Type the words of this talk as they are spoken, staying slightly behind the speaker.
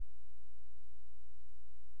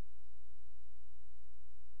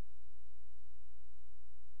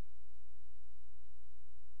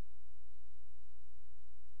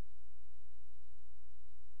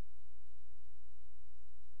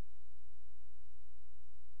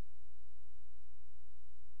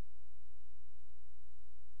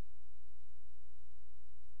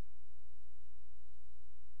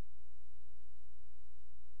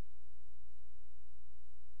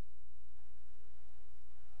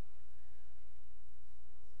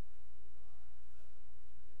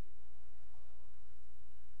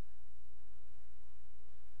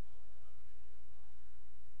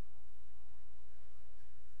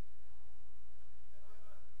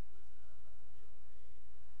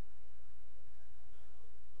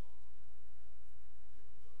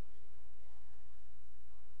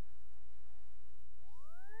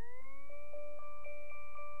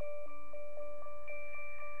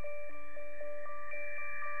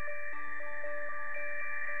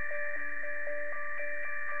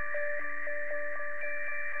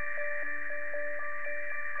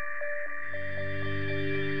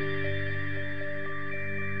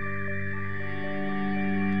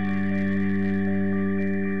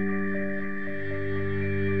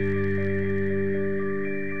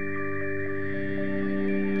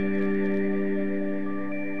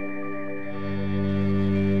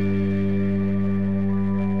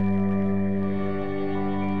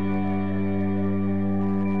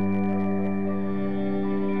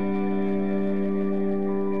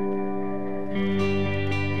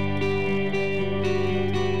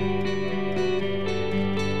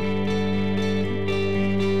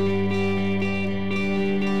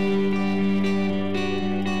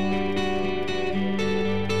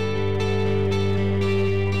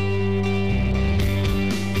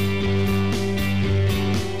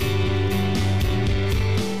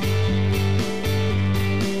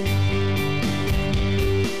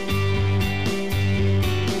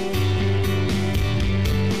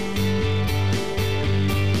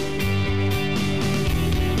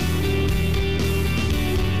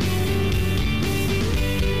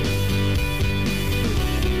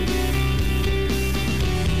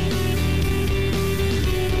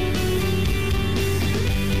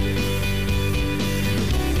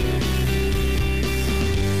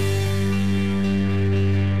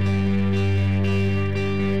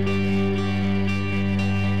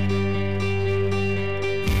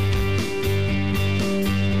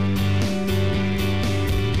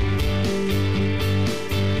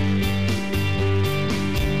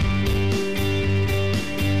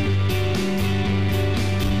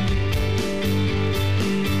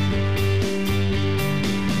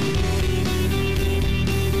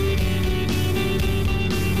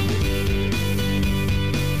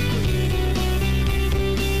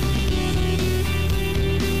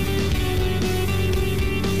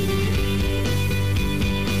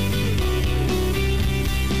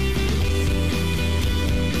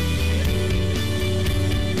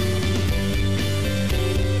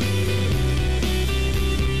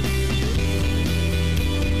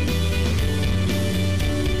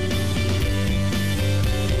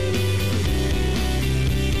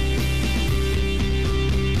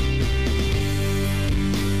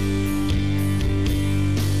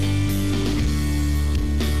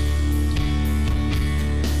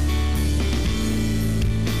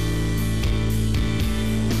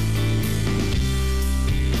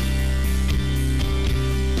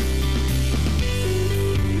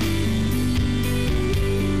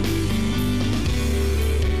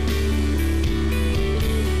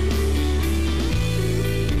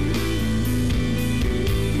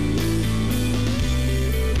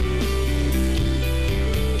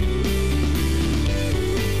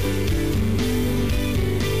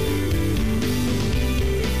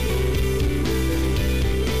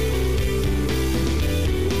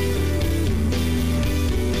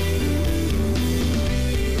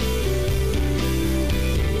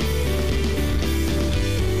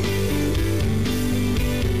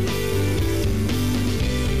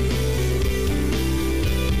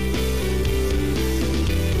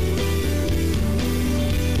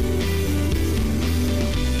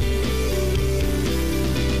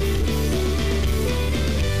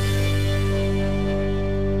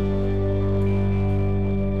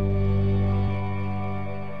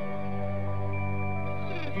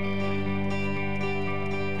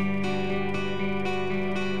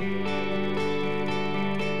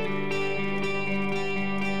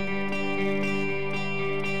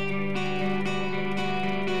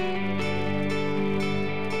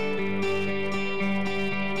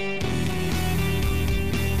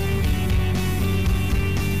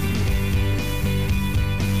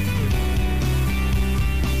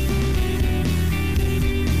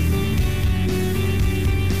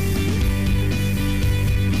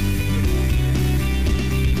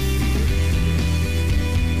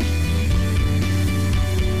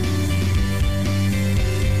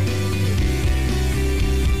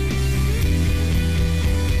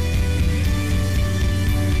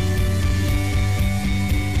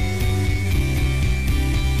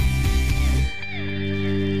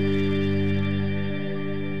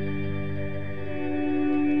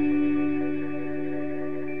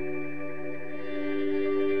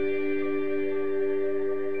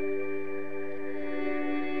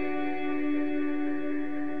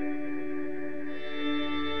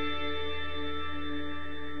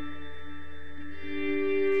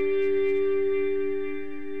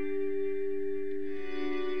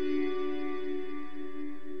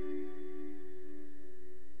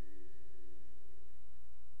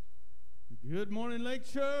Good morning, Lake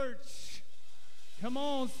Church. Come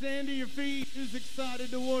on, stand to your feet. Who's excited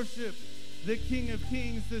to worship the King of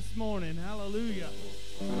Kings this morning? Hallelujah.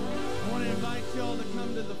 I want to invite y'all to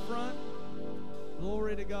come to the front.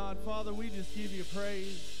 Glory to God. Father, we just give you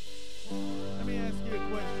praise. Let me ask you a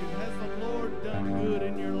question. Has the Lord done good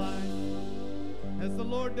in your life? Has the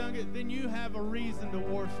Lord done good? Then you have a reason to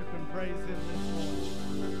worship and praise Him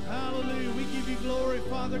this morning. Hallelujah. We give you glory,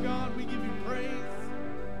 Father God. We give you praise.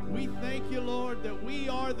 We thank you, Lord, that we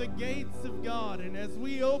are the gates of God. And as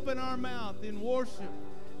we open our mouth in worship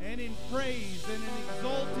and in praise and in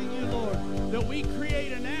exalting you, Lord, that we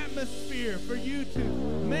create an atmosphere for you to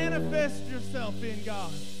manifest yourself in,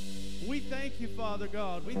 God. We thank you, Father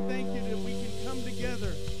God. We thank you that we can come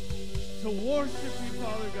together to worship you,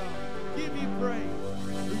 Father God. Give you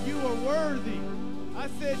praise. For you are worthy. I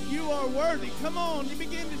said you are worthy. Come on, you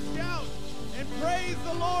begin to shout and praise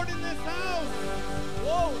the Lord in this house.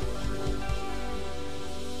 Whoa.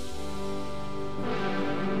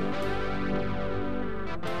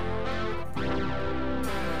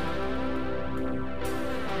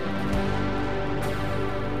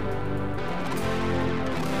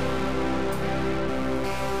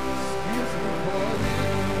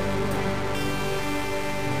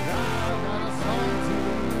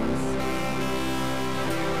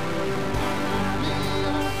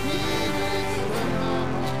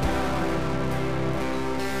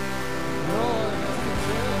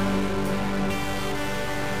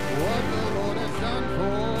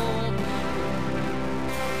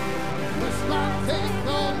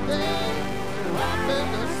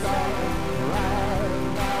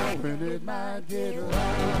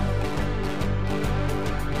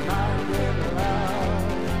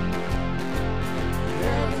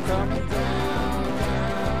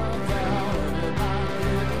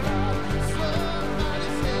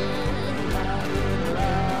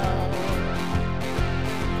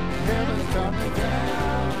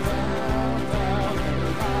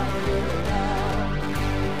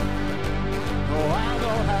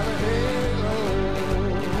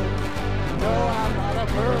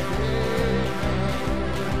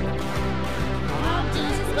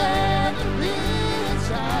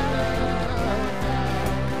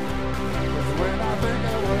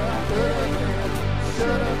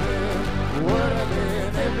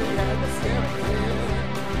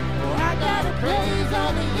 Praise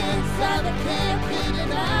on the inside, I can't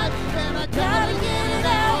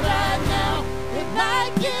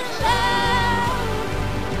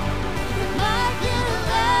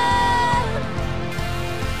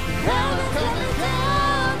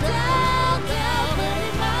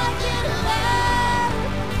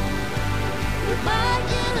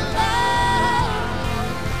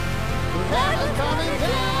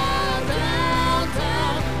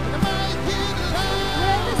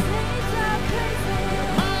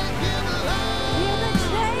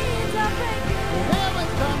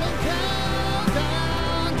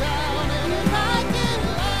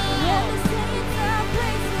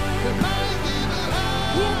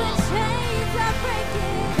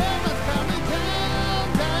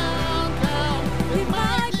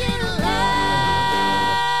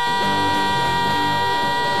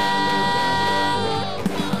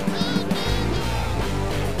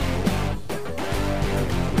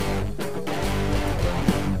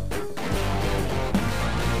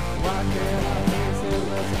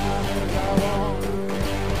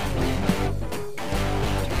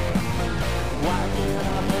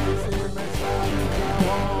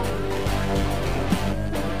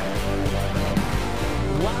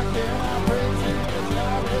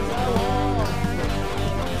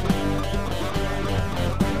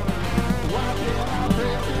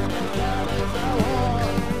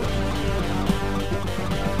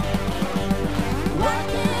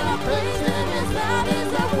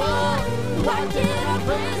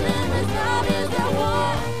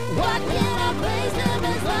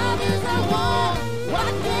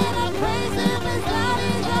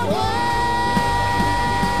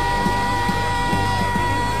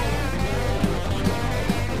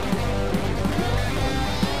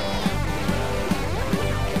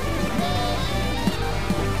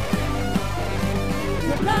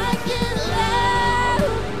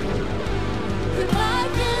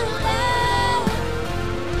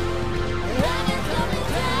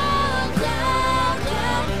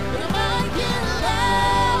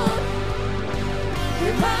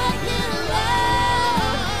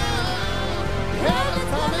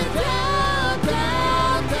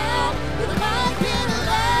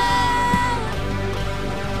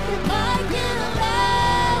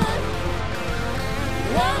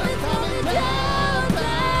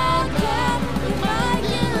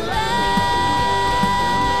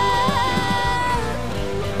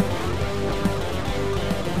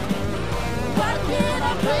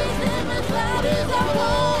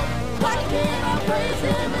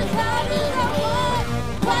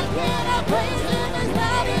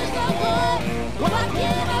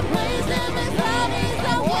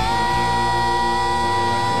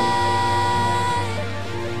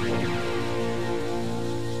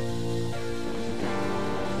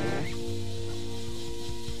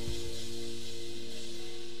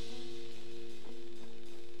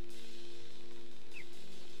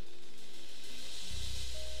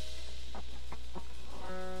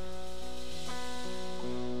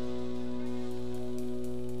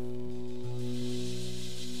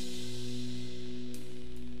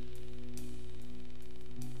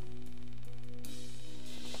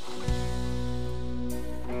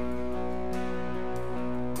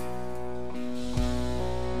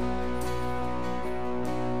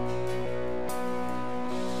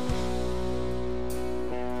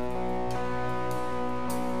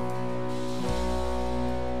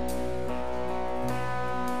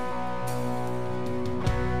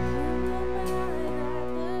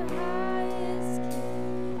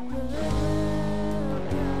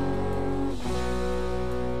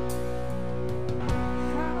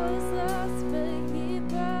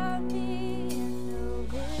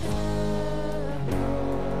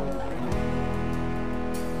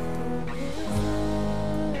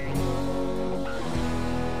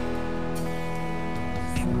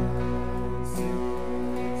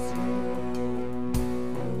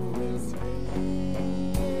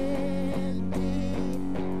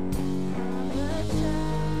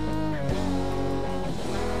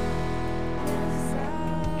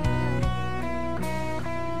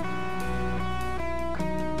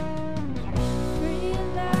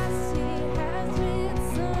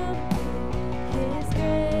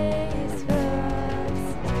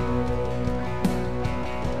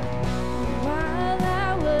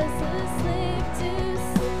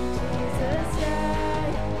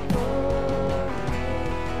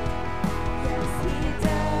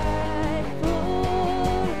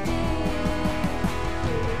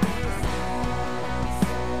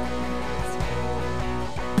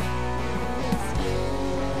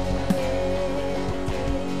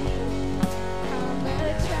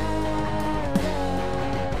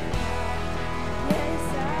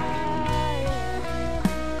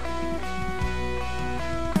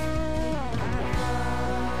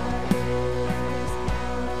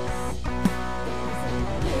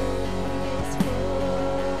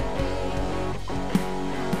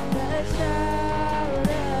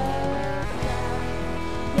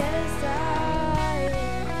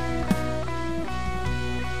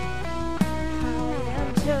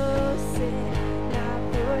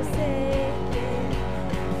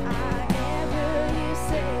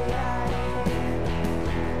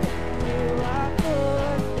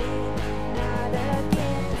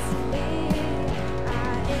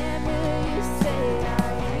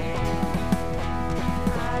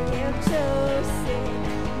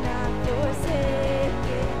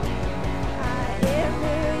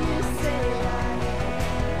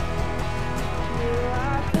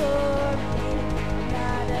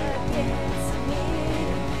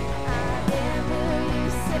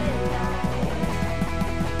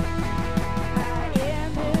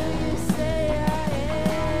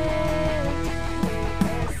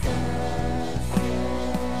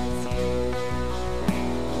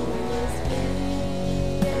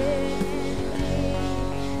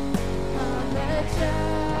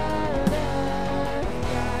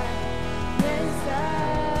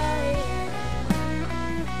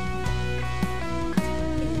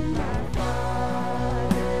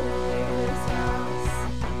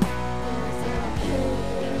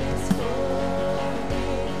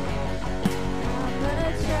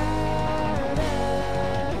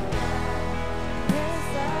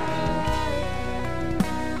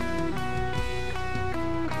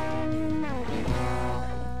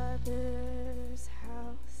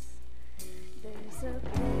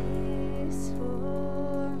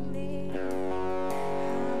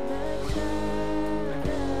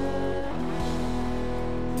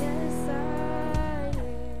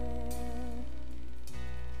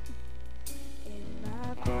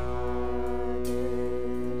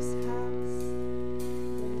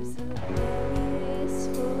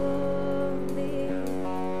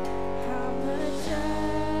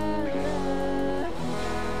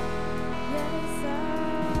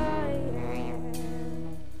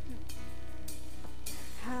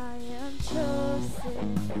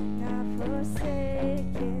chosen,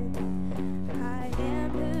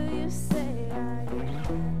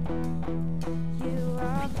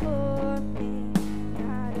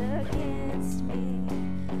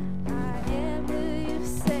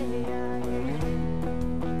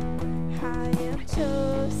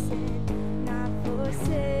 not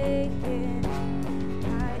forsaken.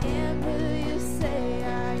 I am who you say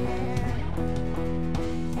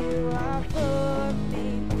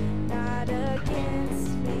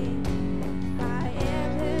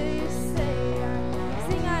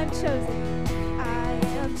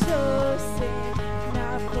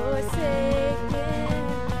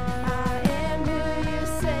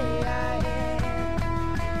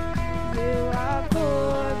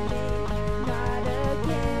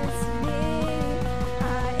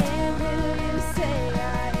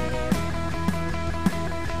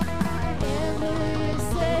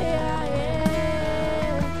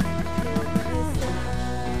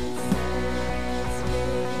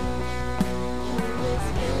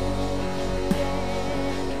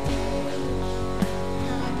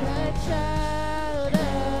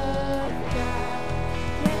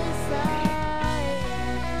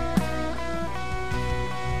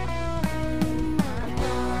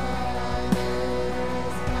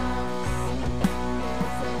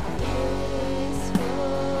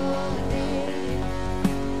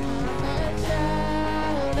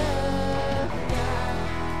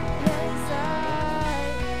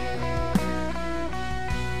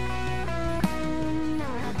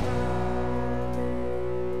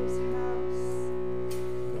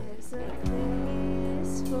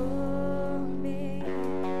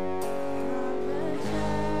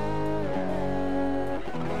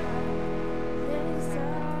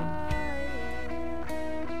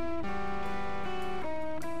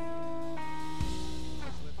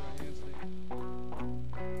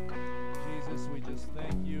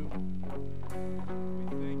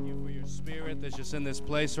is just in this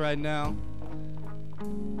place right now.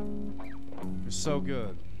 You're so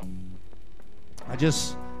good. I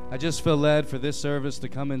just feel led for this service to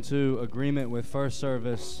come into agreement with first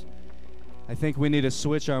service. I think we need to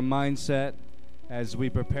switch our mindset as we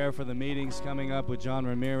prepare for the meetings coming up with John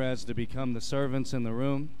Ramirez to become the servants in the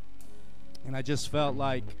room. And I just felt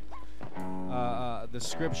like the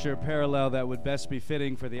scripture parallel that would best be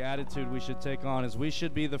fitting for the attitude we should take on is we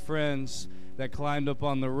should be the friends that climbed up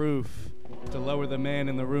on the roof to lower the man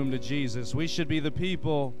in the room to Jesus. We should be the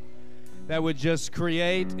people that would just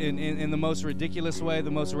create in the most ridiculous way,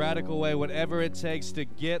 the most radical way, whatever it takes to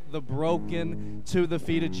get the broken to the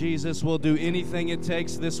feet of Jesus. We'll do anything it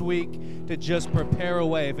takes this week to just prepare a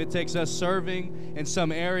way. If it takes us serving in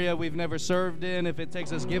some area we've never served in, if it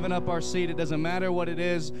takes us giving up our seat, it doesn't matter what it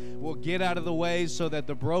is, we'll get out of the way so that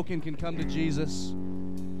the broken can come to Jesus.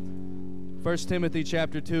 1 Timothy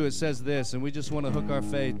chapter 2, it says this, and we just want to hook our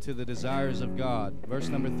faith to the desires of God. Verse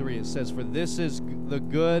number 3, it says, "For this is the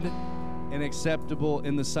good and acceptable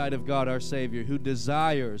in the sight of God our Savior, who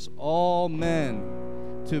desires all men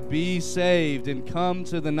to be saved and come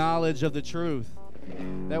to the knowledge of the truth."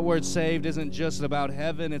 That word saved isn't just about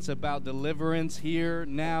heaven, it's about deliverance here,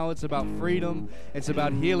 now. It's about freedom. It's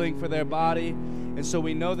about healing for their body. And so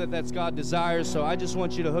we know that that's God's desire. So I just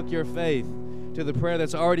want you to hook your faith to the prayer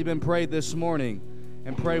that's already been prayed this morning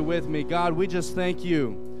and pray with me. God, we just thank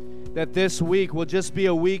you that this week will just be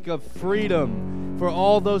a week of freedom for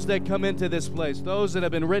all those that come into this place, those that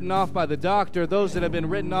have been written off by the doctor, those that have been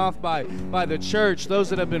written off by the church, those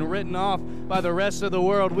that have been written off by the rest of the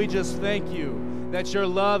world. We just thank you that your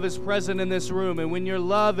love is present in this room. And when your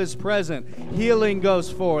love is present, healing goes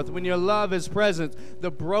forth. When your love is present,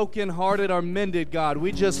 the brokenhearted are mended, God.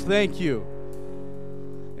 We just thank you.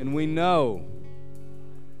 And we know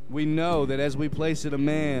that as we place a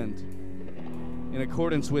demand in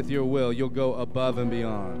accordance with your will, you'll go above and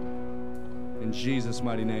beyond. In Jesus'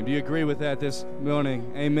 mighty name. Do you agree with that this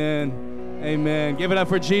morning? Amen. Amen. Give it up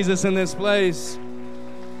for Jesus in this place.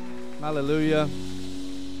 Hallelujah.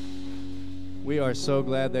 We are so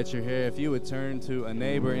glad that you're here. If you would turn to a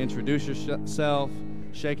neighbor, introduce yourself,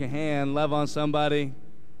 shake a hand, love on somebody.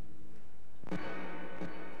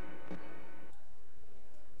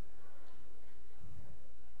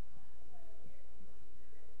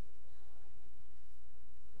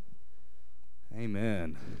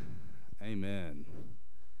 Amen. Amen.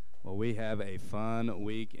 Well, we have a fun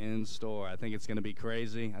week in store. I think it's going to be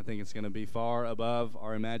crazy. I think it's going to be far above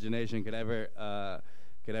our imagination could ever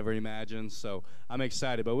imagine. So I'm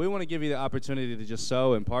excited. But we want to give you the opportunity to just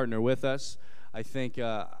sow and partner with us. I think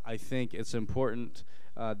it's important.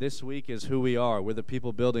 This week is who we are. We're the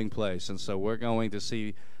people building place, and so we're going to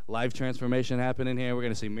see life transformation happen in here. We're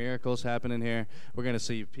going to see miracles happen in here. We're going to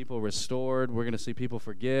see people restored. We're going to see people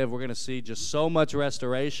forgive. We're going to see just so much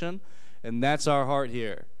restoration. And that's our heart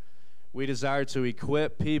here. We desire to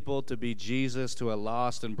equip people to be Jesus to a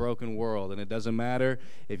lost and broken world. And it doesn't matter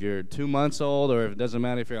if you're 2 months old or it doesn't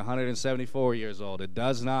matter if you're 174 years old. It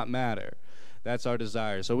does not matter. That's our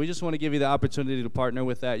desire. So we just want to give you the opportunity to partner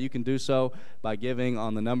with that. You can do so by giving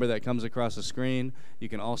on the number that comes across the screen. You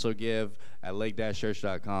can also give at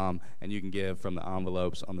lake-church.com, and you can give from the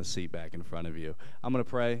envelopes on the seat back in front of you. I'm going to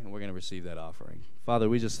pray, and we're going to receive that offering. Father,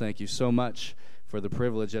 we just thank you so much for the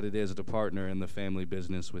privilege that it is to partner in the family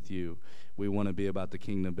business with you. We want to be about the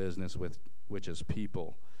kingdom business, which is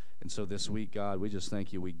people. And so this week, God, we just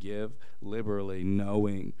thank you. We give liberally,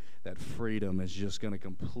 knowing that freedom is just going to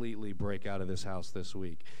completely break out of this house this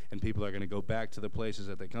week. And people are going to go back to the places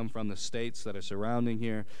that they come from, the states that are surrounding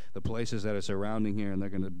here, the places that are surrounding here, and they're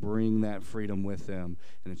going to bring that freedom with them.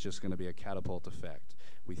 And it's just going to be a catapult effect.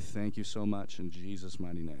 We thank you so much in Jesus'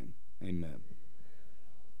 mighty name. Amen.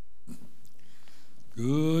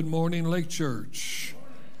 Good morning, Lake Church.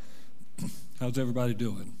 How's everybody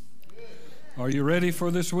doing? Are you ready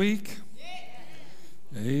for this week?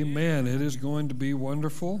 Amen. It is going to be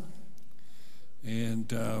wonderful.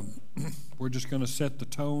 And we're just going to set the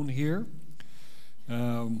tone here.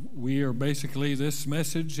 We are basically, this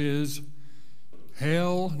message is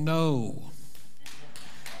hell no.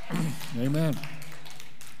 Amen.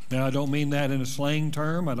 Now, I don't mean that in a slang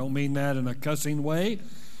term. I don't mean that in a cussing way.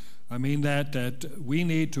 I mean that we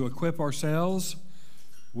need to equip ourselves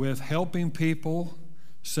with helping people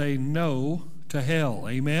say no to hell.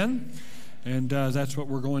 Amen? And that's what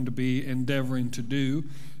we're going to be endeavoring to do.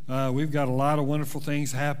 We've got a lot of wonderful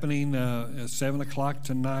things happening at 7 o'clock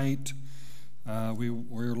tonight.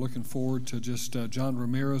 We're looking forward to just John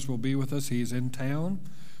Ramirez will be with us. He's in town.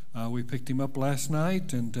 We picked him up last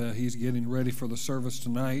night, and he's getting ready for the service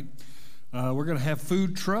tonight. We're going to have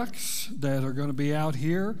food trucks that are going to be out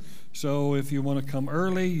here. So if you want to come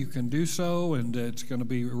early, you can do so, and it's going to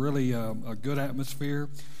be really a good atmosphere,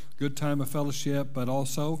 good time of fellowship. But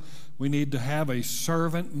also, we need to have a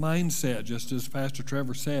servant mindset, just as Pastor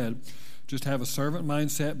Trevor said. Just have a servant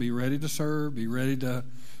mindset, be ready to serve, be ready to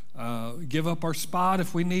give up our spot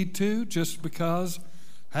if we need to, just because,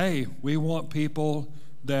 hey, we want people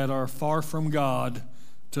that are far from God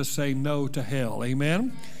to say no to hell.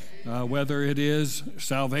 Amen? Whether it is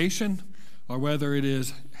salvation or whether it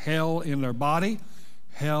is hell in their body,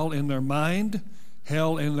 hell in their mind,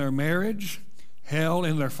 hell in their marriage, hell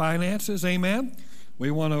in their finances. Amen?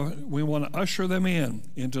 We want to usher them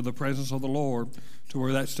into the presence of the Lord to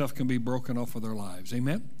where that stuff can be broken off of their lives.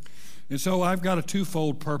 Amen? And so I've got a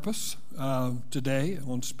twofold purpose today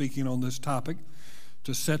on speaking on this topic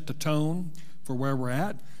to set the tone for where we're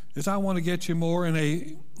at, is I want to get you more in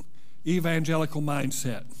a evangelical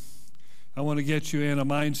mindset. I want to get you in a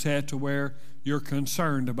mindset to where you're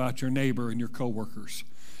concerned about your neighbor and your coworkers.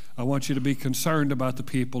 I want you to be concerned about the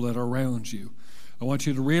people that are around you. I want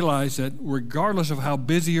you to realize that regardless of how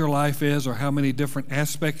busy your life is or how many different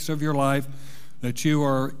aspects of your life that you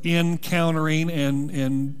are encountering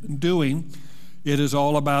and doing, it is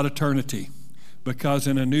all about eternity. Because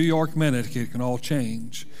in a New York minute, it can all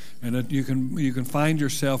change. And you can find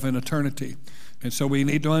yourself in eternity. And so we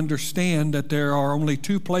need to understand that there are only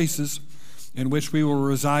two places in which we will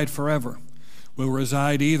reside forever. We'll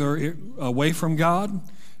reside either away from God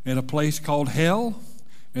in a place called hell,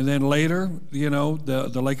 and then later,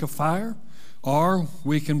 the lake of fire, or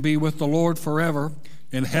we can be with the Lord forever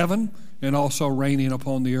in heaven and also reigning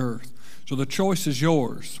upon the earth. So the choice is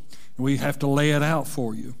yours. We have to lay it out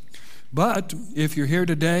for you. But if you're here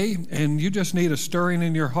today and you just need a stirring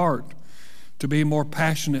in your heart to be more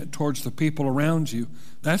passionate towards the people around you,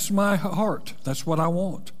 that's my heart. That's what I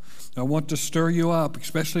want. I want to stir you up,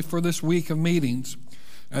 especially for this week of meetings,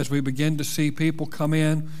 as we begin to see people come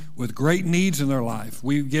in with great needs in their life.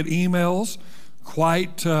 We get emails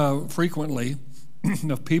quite frequently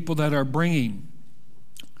of people that are bringing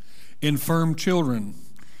infirm children,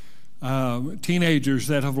 teenagers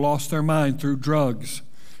that have lost their mind through drugs,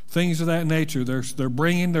 things of that nature. They're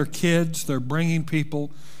bringing their kids, they're bringing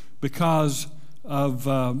people because of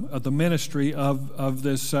the ministry of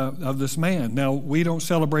this man. Now, we don't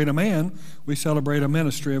celebrate a man, we celebrate a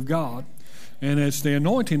ministry of God. And it's the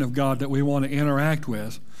anointing of God that we want to interact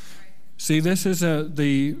with. See, this is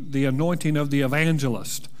the anointing of the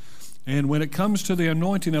evangelist. And when it comes to the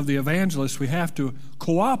anointing of the evangelist, we have to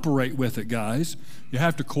cooperate with it, guys. You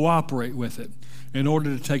have to cooperate with it in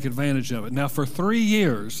order to take advantage of it. Now, for 3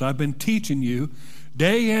 years, I've been teaching you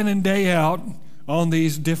day in and day out on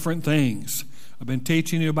these different things. I've been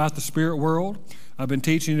teaching you about the spirit world. I've been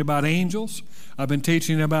teaching you about angels. I've been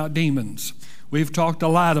teaching you about demons. We've talked a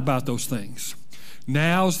lot about those things.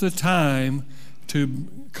 Now's the time to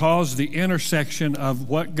cause the intersection of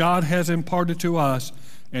what God has imparted to us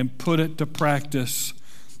and put it to practice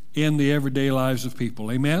in the everyday lives of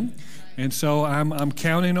people. Amen? And so I'm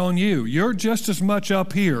counting on you. You're just as much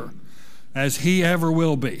up here as he ever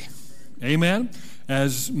will be. Amen?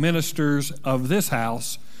 As ministers of this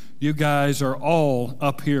house, you guys are all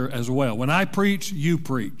up here as well. When I preach, you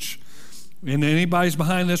preach. And anybody's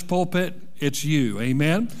behind this pulpit, it's you.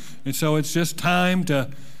 Amen? And so it's just time to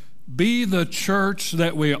be the church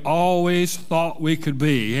that we always thought we could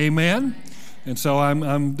be. Amen? And so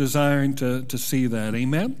I'm desiring to see that.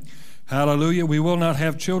 Amen? Hallelujah. We will not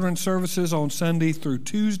have children's services on Sunday through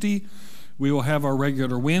Tuesday. We will have our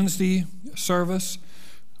regular Wednesday service.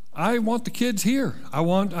 I want the kids here. I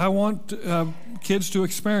want kids to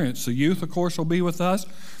experience. The youth, of course, will be with us.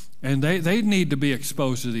 And they need to be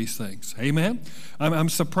exposed to these things. Amen? I'm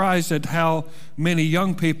surprised at how many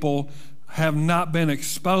young people have not been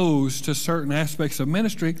exposed to certain aspects of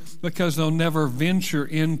ministry because they'll never venture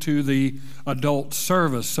into the adult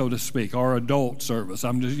service, so to speak, or adult service.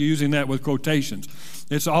 I'm just using that with quotations.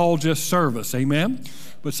 It's all just service. Amen?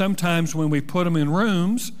 But sometimes when we put them in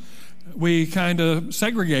rooms, we kind of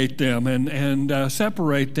segregate them and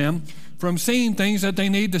separate them from seeing things that they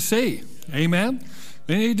need to see. Amen?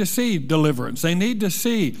 They need to see deliverance. They need to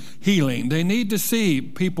see healing. They need to see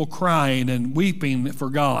people crying and weeping for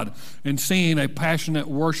God and seeing a passionate,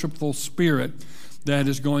 worshipful spirit that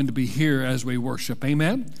is going to be here as we worship.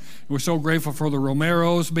 Amen? We're so grateful for the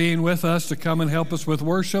Romeros being with us to come and help us with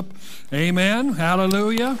worship. Amen?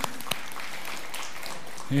 Hallelujah.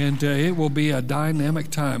 And it will be a dynamic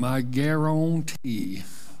time, I guarantee.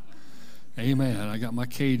 Amen. I got my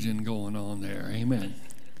Cajun going on there. Amen.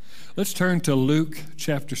 Let's turn to Luke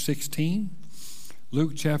chapter 16.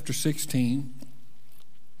 Luke chapter 16.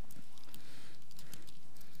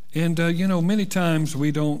 And, many times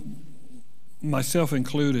we don't, myself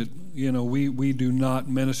included, we do not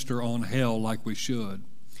minister on hell like we should.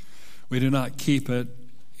 We do not keep it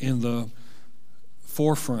in the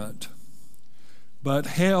forefront. But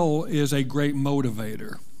hell is a great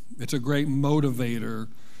motivator. It's a great motivator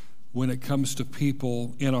when it comes to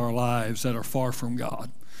people in our lives that are far from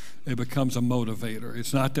God. It becomes a motivator.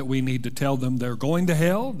 It's not that we need to tell them they're going to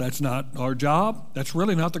hell. That's not our job. That's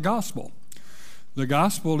really not the gospel. The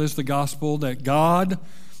gospel is the gospel that God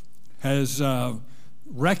has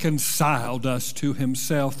reconciled us to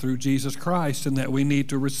himself through Jesus Christ, and that we need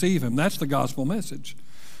to receive him. That's the gospel message.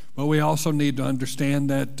 But we also need to understand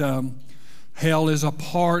that hell is a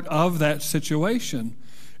part of that situation.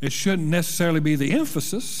 It shouldn't necessarily be the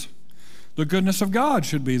emphasis. The goodness of God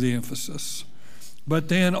should be the emphasis. But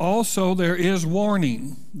then also there is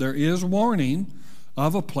warning. There is warning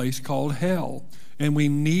of a place called hell. And we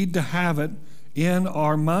need to have it in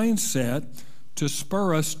our mindset to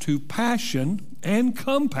spur us to passion and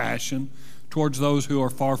compassion towards those who are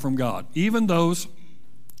far from God, even those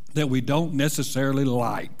that we don't necessarily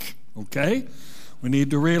like, okay? We need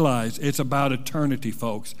to realize it's about eternity,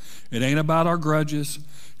 folks. It ain't about our grudges.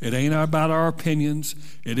 It ain't about our opinions.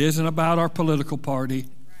 It isn't about our political party.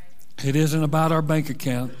 It isn't about our bank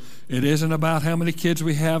account. It isn't about how many kids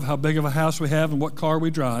we have, how big of a house we have, and what car we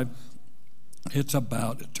drive. It's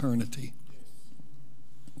about eternity.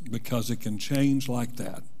 Because it can change like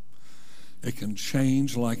that. It can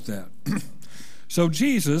change like that. So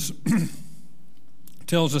Jesus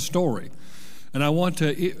tells a story. And I want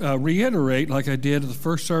to reiterate, like I did at the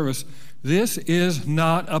first service, this is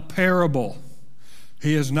not a parable.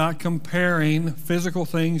 He is not comparing physical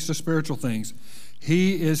things to spiritual things.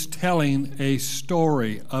 He is telling a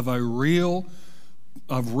story of real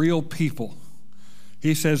people.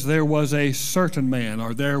 He says there was a certain man,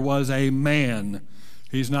 or there was a man.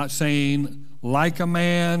 He's not saying like a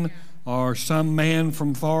man or some man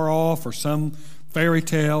from far off or some fairy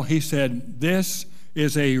tale. He said this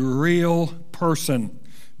is a real person.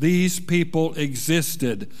 These people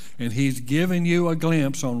existed. And he's giving you a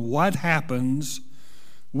glimpse on what happens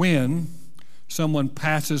when someone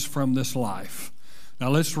passes from this life. Now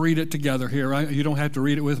let's read it together here. Right? You don't have to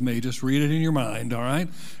read it with me. Just read it in your mind, all right?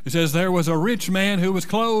 It says, there was a rich man who was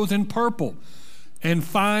clothed in purple and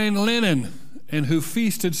fine linen, and who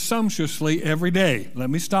feasted sumptuously every day. Let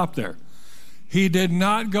me stop there. He did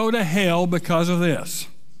not go to hell because of this.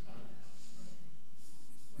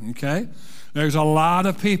 Okay? There's a lot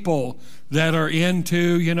of people that are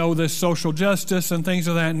into, this social justice and things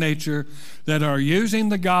of that nature that are using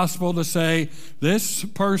the gospel to say this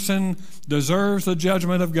person deserves the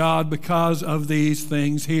judgment of God because of these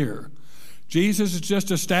things here. Jesus is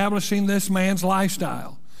just establishing this man's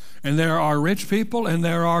lifestyle. And there are rich people and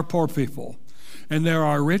there are poor people. And there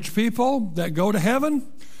are rich people that go to heaven,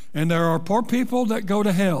 and there are poor people that go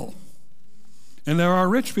to hell. And there are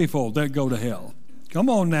rich people that go to hell. Come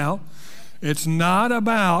on now. It's not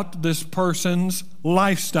about this person's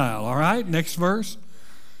lifestyle, all right? Next verse.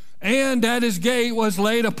 And at his gate was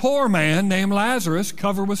laid a poor man named Lazarus,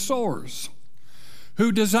 covered with sores,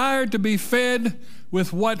 who desired to be fed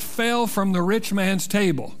with what fell from the rich man's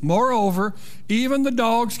table. Moreover, even the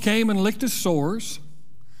dogs came and licked his sores.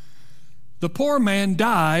 The poor man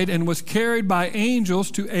died and was carried by angels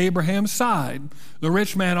to Abraham's side. The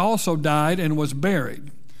rich man also died and was buried.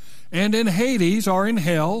 And in Hades, or in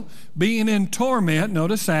hell, being in torment,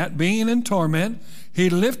 notice that, being in torment, he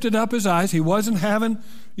lifted up his eyes. He wasn't having,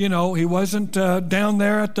 he wasn't down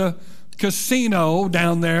there at the casino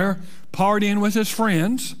down there partying with his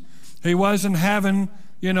friends. He wasn't having,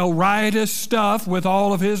 riotous stuff with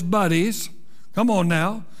all of his buddies. Come on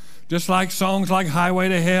now. Just like songs like Highway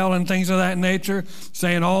to Hell and things of that nature,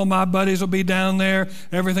 saying all my buddies will be down there,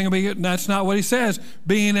 everything will be good. That's not what he says.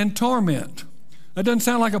 Being in torment. That doesn't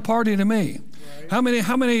sound like a party to me. Right.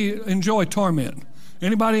 How many enjoy torment?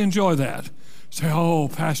 Anybody enjoy that? Say, oh,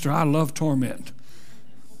 Pastor, I love torment.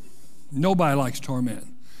 Nobody likes torment.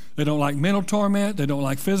 They don't like mental torment. They don't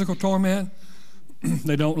like physical torment.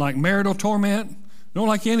 They don't like marital torment. They don't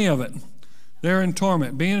like any of it. They're in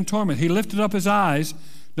torment, being in torment. He lifted up his eyes.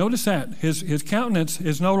 Notice that. His countenance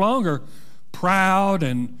is no longer proud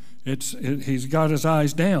and he's got his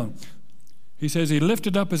eyes down. He says he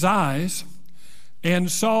lifted up his eyes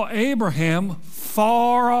and saw Abraham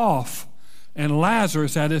far off and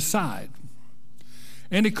Lazarus at his side.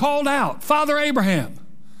 And he called out, Father Abraham,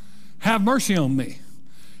 have mercy on me,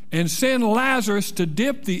 and send Lazarus to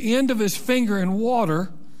dip the end of his finger in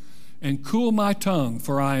water and cool my tongue,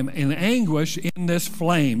 for I am in anguish in this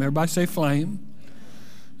flame. Everybody say flame.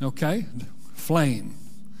 Okay? Flame.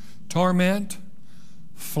 Torment.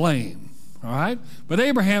 flame. All right? But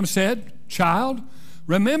Abraham said, child,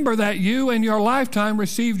 remember that you in your lifetime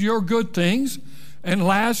received your good things, and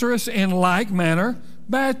Lazarus in like manner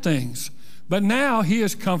bad things. But now he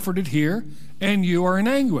is comforted here, and you are in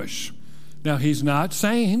anguish. Now, he's not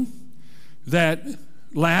saying that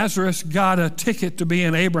Lazarus got a ticket to be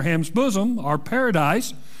in Abraham's bosom or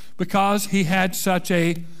paradise because he had such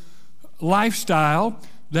a lifestyle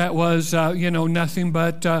that was, nothing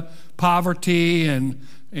but poverty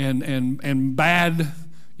and bad,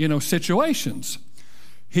 situations.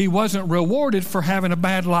 He wasn't rewarded for having a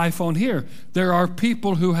bad life on here. There are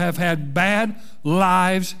people who have had bad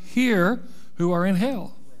lives here who are in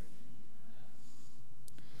hell.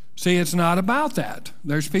 See, it's not about that.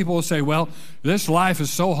 There's people who say, well, this life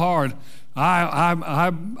is so hard,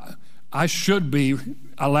 I should be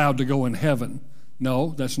allowed to go in heaven.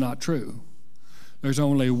 No, that's not true. There's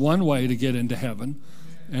only one way to get into heaven,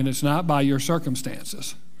 and it's not by your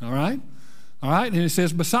circumstances. All right? All right? And it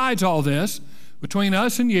says, besides all this, between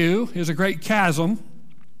us and you is a great chasm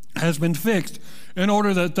has been fixed in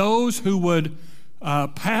order that those who would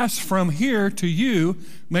pass from here to you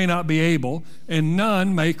may not be able, and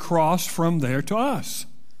none may cross from there to us.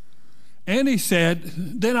 And he said,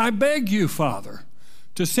 then I beg you, Father,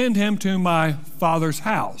 to send him to my father's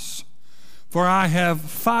house, for I have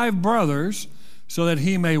 5 brothers, so that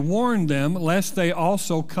he may warn them, lest they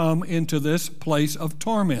also come into this place of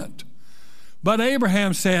torment. But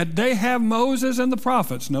Abraham said, they have Moses and the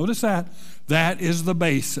prophets. Notice that. That is the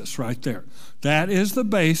basis right there. That is the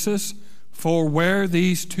basis for where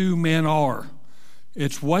these 2 men are.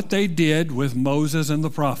 It's what they did with Moses and the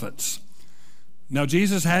prophets. Now,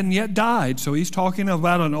 Jesus hadn't yet died, so he's talking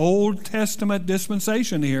about an Old Testament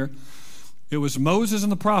dispensation here. It was Moses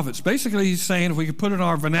and the prophets. Basically, he's saying, if we could put it in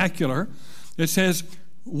our vernacular, it says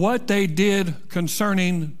what they did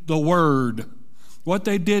concerning the Word. What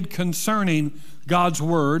they did concerning God's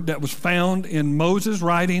Word that was found in Moses'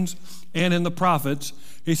 writings and in the prophets.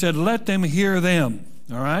 He said, let them hear them.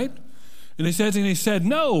 All right? And he said,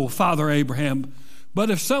 no, Father Abraham, but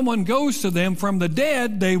if someone goes to them from the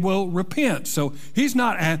dead, they will repent. So he's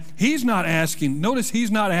not asking, notice he's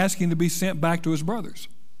not asking to be sent back to his brothers.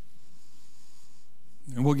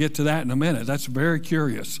 And we'll get to that in a minute. That's very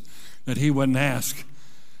curious that he wouldn't ask,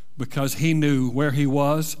 because he knew where he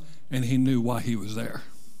was and he knew why he was there.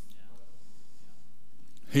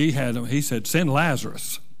 He said, send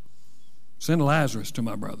Lazarus to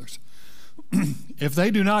my brothers. If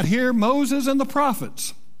they do not hear Moses and the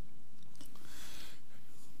prophets,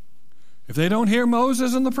 if they don't hear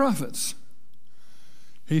Moses and the prophets,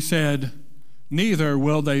 he said, neither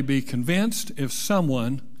will they be convinced if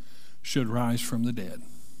someone should rise from the dead.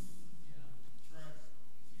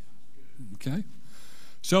 Okay?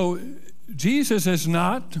 So Jesus is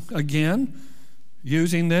not, again,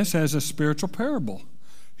 using this as a spiritual parable.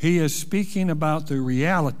 He is speaking about the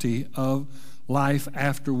reality of life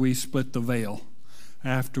after we split the veil,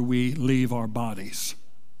 after we leave our bodies.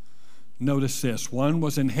 Notice this. One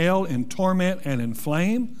was in hell in torment and in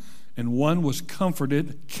flame, and one was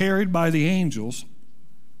comforted, carried by the angels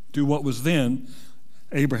to what was then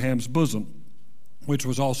Abraham's bosom, which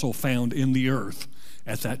was also found in the earth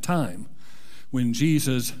at that time. When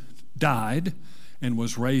Jesus died and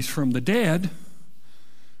was raised from the dead,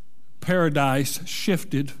 paradise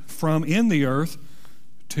shifted from in the earth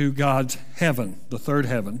to God's heaven, the third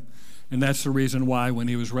heaven. And that's the reason why when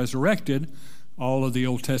he was resurrected, all of the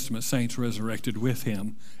Old Testament saints resurrected with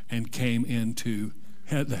him and came into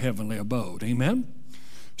the heavenly abode. Amen?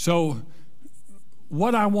 So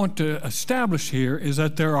what I want to establish here is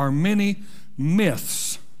that there are many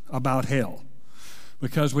myths about hell,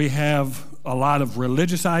 because we have a lot of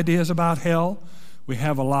religious ideas about hell. We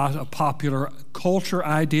have a lot of popular culture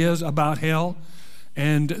ideas about hell,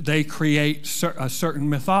 and they create a certain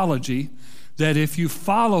mythology that if you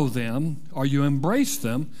follow them or you embrace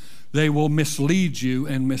them, they will mislead you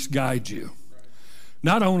and misguide you.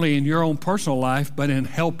 Not only in your own personal life, but in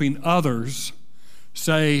helping others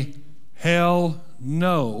say hell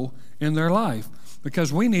no in their life.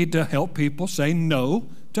 Because we need to help people say no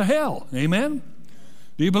to hell. Amen?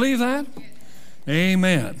 Do you believe that?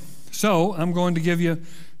 Amen. So I'm going to give you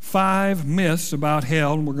 5 myths about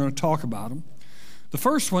hell, and we're going to talk about them. The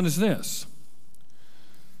first one is this.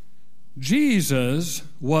 Jesus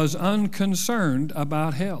was unconcerned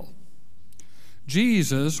about hell.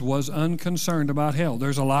 Jesus was unconcerned about hell.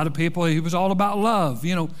 There's a lot of people, he was all about love.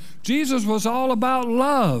 You know, Jesus was all about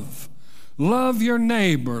love. Love your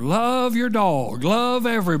neighbor, love your dog, love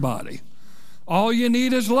everybody. All you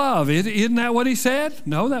need is love. Isn't that what he said?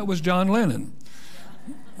 No, that was John Lennon.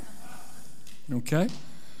 Okay?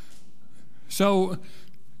 So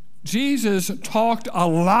Jesus talked a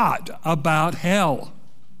lot about hell.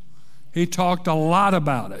 He talked a lot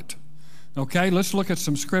about it. Okay, let's look at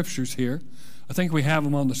some scriptures here. I think we have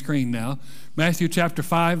them on the screen now. Matthew chapter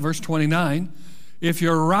 5, verse 29. If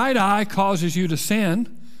your right eye causes you to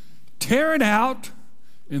sin, tear it out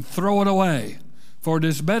and throw it away. For it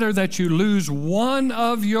is better that you lose one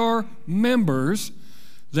of your members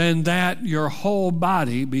than that your whole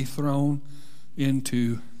body be thrown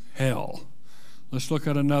into hell. Let's look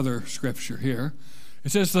at another scripture here.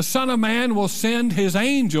 It says, the Son of Man will send his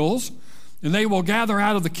angels, and they will gather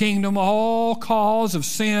out of the kingdom all cause of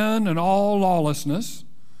sin and all lawlessness,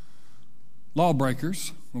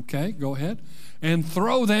 lawbreakers, okay, go ahead, and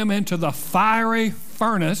throw them into the fiery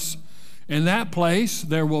furnace. In that place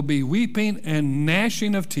there will be weeping and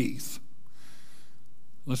gnashing of teeth.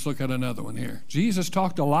 Let's look at another one here. Jesus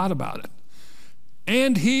talked a lot about it.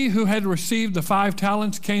 And he who had received the 5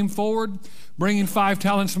 talents came forward, bringing 5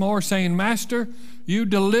 talents more, saying, Master, you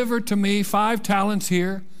delivered to me 5 talents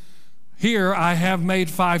here. Here I have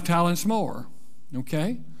made 5 talents more.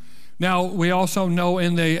 Okay? Now, we also know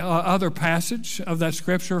in the other passage of that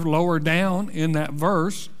scripture, lower down in that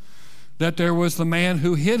verse, that there was the man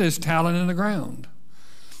who hid his talent in the ground.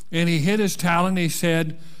 And he hid his talent, he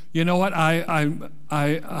said, you know what,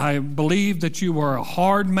 I believe that you were a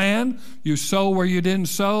hard man. You sow where you didn't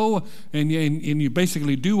sow, and you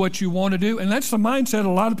basically do what you want to do. And that's the mindset of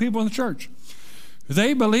a lot of people in the church.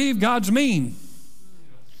 They believe God's mean.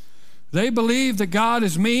 They believe that God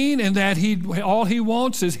is mean and that all he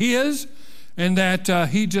wants is his, and that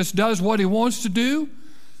he just does what he wants to do.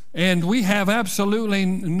 And we have absolutely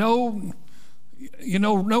no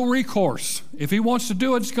recourse. If he wants to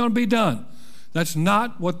do it, it's going to be done. That's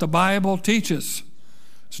not what the Bible teaches.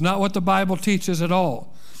 It's not what the Bible teaches at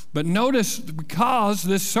all. But notice, because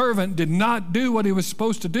this servant did not do what he was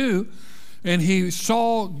supposed to do, and he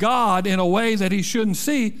saw God in a way that he shouldn't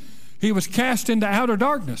see, he was cast into outer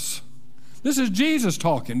darkness. This is Jesus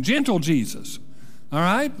talking, gentle Jesus. All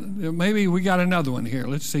right? Maybe we got another one here.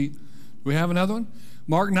 Let's see. Do we have another one?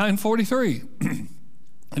 Mark 9:43.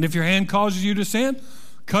 And if your hand causes you to sin,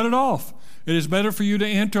 cut it off. It is better for you to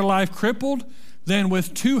enter life crippled than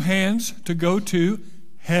with 2 hands to go to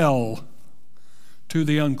hell, to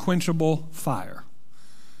the unquenchable fire.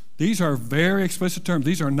 These are very explicit terms.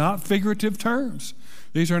 These are not figurative terms.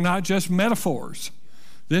 These are not just metaphors.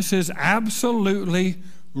 This is absolutely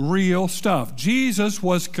real stuff. Jesus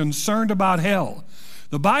was concerned about hell.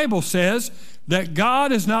 The Bible says that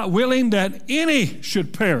God is not willing that any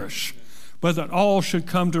should perish, but that all should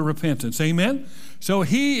come to repentance. Amen? So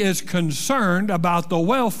he is concerned about the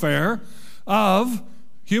welfare of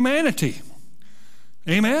humanity.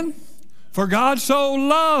 Amen? For God so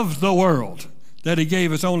loved the world that he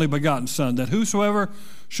gave his only begotten Son, that whosoever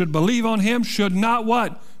should believe on him should not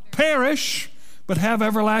what? Perish, but have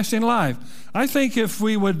everlasting life. I think if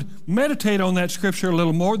we would meditate on that scripture a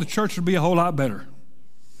little more, the church would be a whole lot better.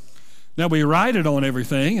 Now, we write it on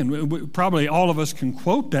everything, and probably all of us can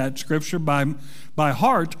quote that scripture by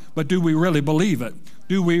heart, but do we really believe it?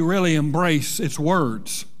 Do we really embrace its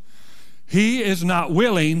words? He is not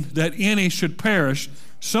willing that any should perish,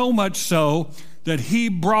 so much so that he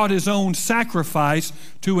brought his own sacrifice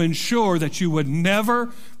to ensure that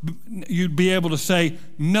you'd be able to say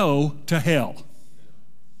no to hell.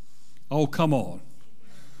 Oh, come on.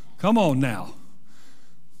 Come on now.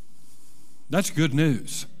 That's good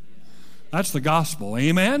news. That's the gospel.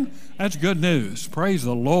 Amen? That's good news. Praise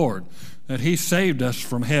the Lord that he saved us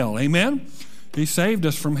from hell. Amen? He saved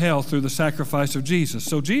us from hell through the sacrifice of Jesus.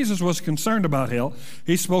 So Jesus was concerned about hell.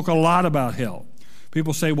 He spoke a lot about hell.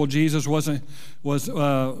 People say, well, Jesus wasn't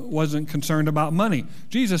concerned about money.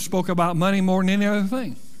 Jesus spoke about money more than any other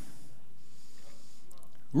thing.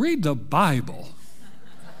 Read the Bible.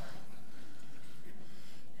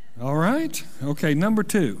 All right? Okay, number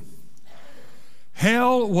 2.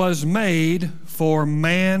 Hell was made for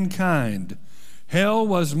mankind. Hell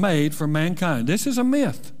was made for mankind. This is a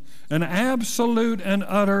myth, an absolute and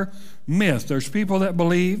utter myth. There's people that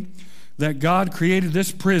believe that God created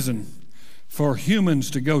this prison for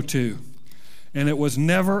humans to go to, and it was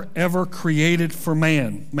never, ever created for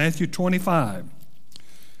man. Matthew 25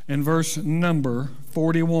 and verse number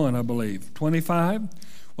 41, I believe. 25,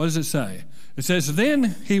 what does it say? It says,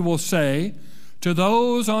 then he will say to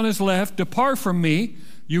those on his left, depart from me,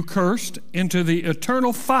 you cursed, into the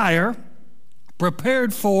eternal fire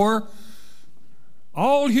prepared for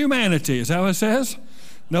all humanity. Is that what it says?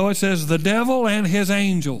 No, it says the devil and his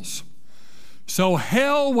angels. So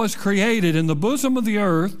hell was created in the bosom of the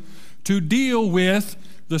earth to deal with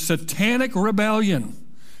the satanic rebellion.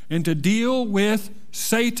 and to deal with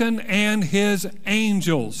Satan and his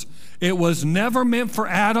angels. It was never meant for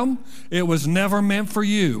Adam. It was never meant for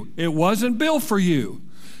you. It wasn't built for you.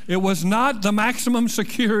 It was not the maximum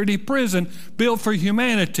security prison built for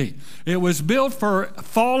humanity. It was built for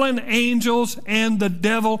fallen angels and the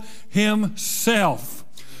devil himself.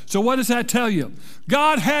 So what does that tell you?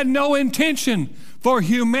 God had no intention for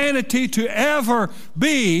humanity to ever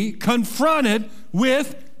be confronted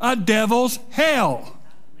with a devil's hell.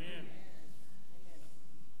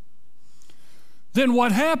 Then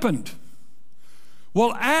what happened?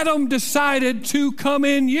 Well, Adam decided to come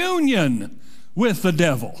in union with the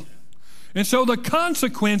devil. And so the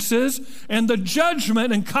consequences and the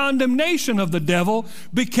judgment and condemnation of the devil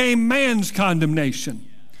became man's condemnation.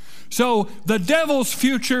 So the devil's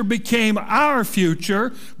future became our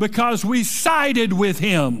future because we sided with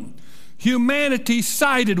him. Humanity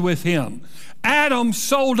sided with him. Adam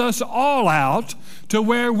sold us all out to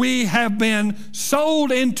where we have been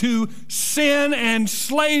sold into sin and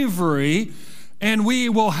slavery, and we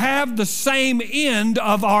will have the same end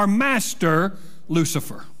of our master,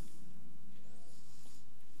 Lucifer.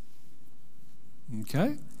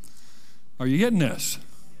 Okay? Are you getting this?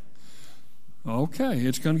 Okay,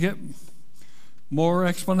 it's going to get more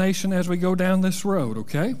explanation as we go down this road,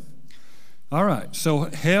 okay? All right, so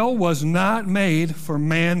hell was not made for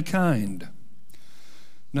mankind.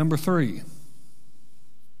 Number 3,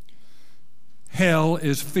 hell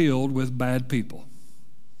is filled with bad people.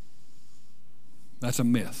 That's a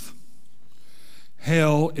myth.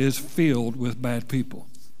 Hell is filled with bad people.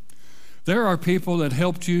 There are people that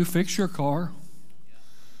helped you fix your car,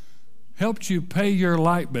 helped you pay your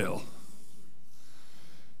light bill,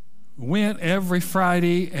 went every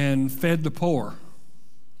Friday and fed the poor,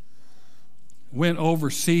 went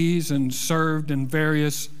overseas and served in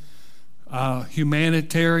various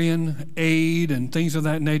humanitarian aid and things of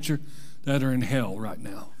that nature that are in hell right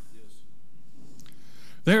now.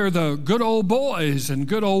 They're the good old boys and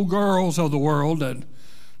good old girls of the world that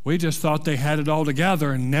we just thought they had it all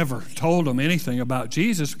together and never told them anything about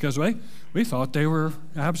Jesus because we thought they were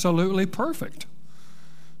absolutely perfect.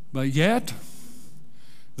 But yet,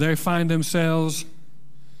 they find themselves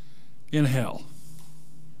in hell.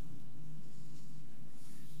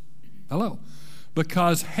 Hello.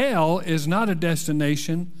 Because hell is not a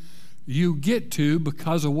destination you get to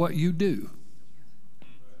because of what you do.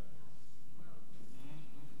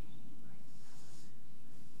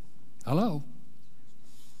 Hello.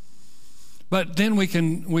 But then we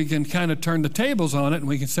can kind of turn the tables on it and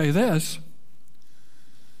we can say this.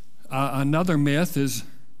 Another myth is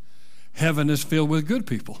heaven is filled with good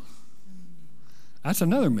people. That's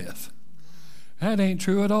another myth. That ain't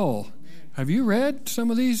true at all. Have you read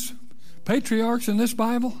some of these patriarchs in this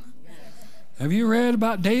Bible? Have you read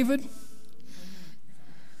about David?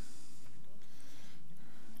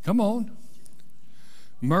 Come on.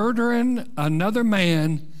 Murdering another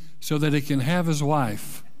man so that he can have his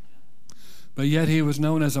wife. But yet he was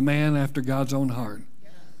known as a man after God's own heart.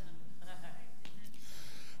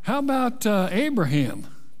 How about Abraham?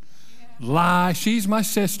 Lie, she's my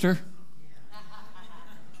sister.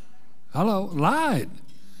 Hello, lied.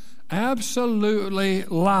 Absolutely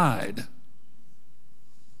lied.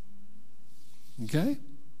 Okay?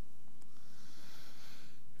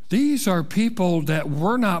 These are people that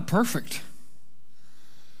were not perfect.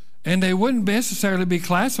 And they wouldn't necessarily be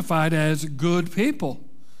classified as good people.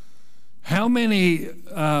 How many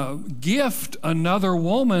gift another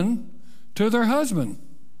woman to their husband?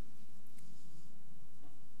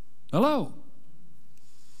 Hello.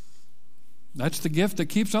 That's the gift that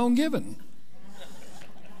keeps on giving.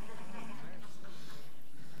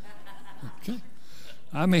 Okay.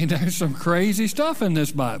 I mean, there's some crazy stuff in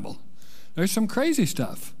this Bible. There's some crazy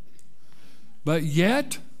stuff. But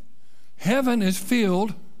yet, heaven is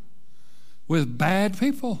filled with bad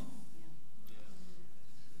people.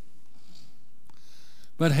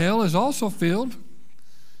 But hell is also filled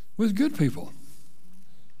with good people.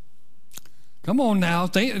 Come on now.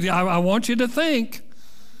 I want you to think,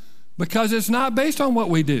 because it's not based on what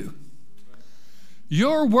we do.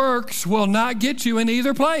 Your works will not get you in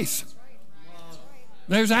either place.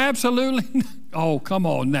 There's absolutely, oh, come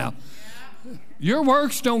on now. Your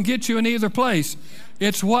works don't get you in either place.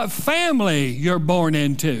 It's what family you're born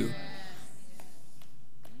into.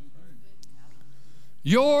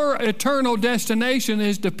 Your eternal destination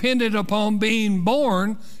is dependent upon being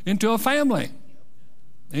born into a family.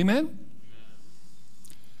 Amen?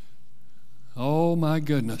 Oh, my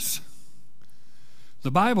goodness. The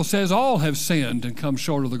Bible says all have sinned and come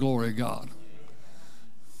short of the glory of God.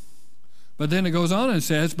 But then it goes on and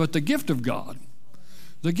says, but the gift of God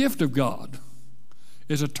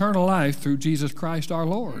is eternal life through Jesus Christ our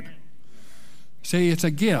Lord. See, it's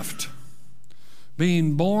a gift.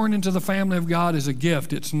 Being born into the family of God is a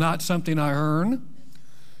gift. It's not something I earn.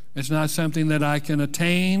 It's not something that I can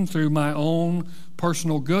attain through my own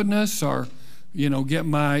personal goodness or, get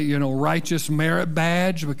my, righteous merit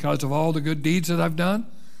badge because of all the good deeds that I've done.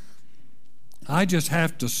 I just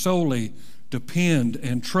have to solely depend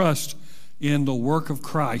and trust in the work of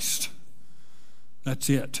Christ. That's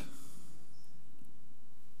it.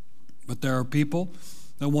 But there are people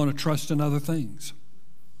that want to trust in other things.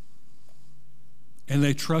 And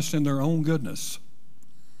they trust in their own goodness.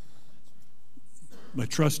 They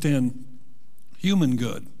trust in human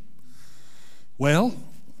good. Well,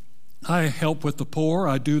 I help with the poor.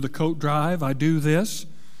 I do the coat drive. I do this.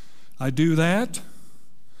 I do that.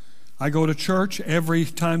 I go to church every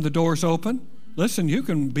time the door's open. Listen, you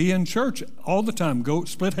can be in church all the time. Go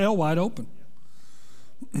split hell wide open.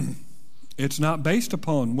 It's not based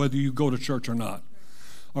upon whether you go to church or not,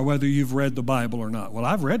 or whether you've read the Bible or not. Well,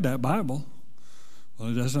 I've read that Bible. Well,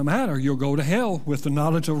 it doesn't matter. You'll go to hell with the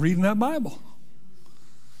knowledge of reading that Bible.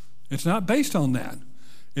 It's not based on that.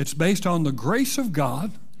 It's based on the grace of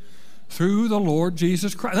God through the Lord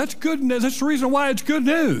Jesus Christ. That's good. That's the reason why it's good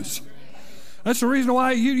news. That's the reason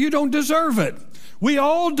why you don't deserve it. We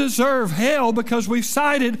all deserve hell because we've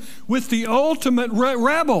sided with the ultimate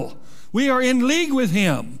rebel. We are in league with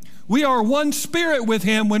him. We are one spirit with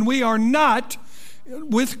him when we are not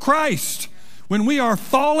with Christ. When we are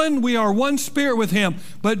fallen, we are one spirit with him.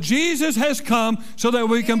 But Jesus has come so that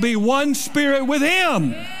we can be one spirit with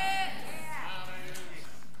him.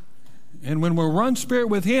 And when we're one spirit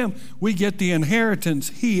with him, we get the inheritance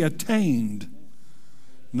he attained.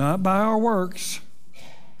 Not by our works.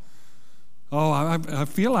 Oh, I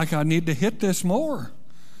feel like I need to hit this more.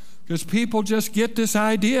 Because people just get this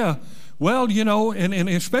idea. Well, and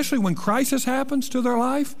especially when crisis happens to their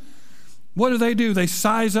life, what do? They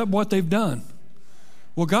size up what they've done.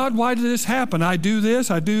 Well, God, why did this happen? I do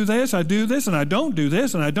this, I do this, I do this, and I don't do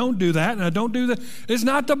this, and I don't do that, and I don't do that. It's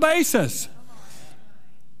not the basis.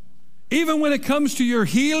 Even when it comes to your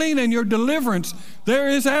healing and your deliverance, there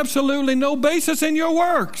is absolutely no basis in your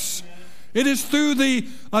works. It is through the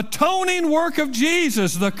atoning work of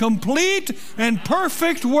Jesus, the complete and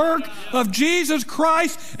perfect work of Jesus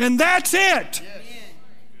Christ, and that's it.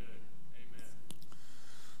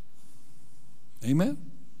 Amen?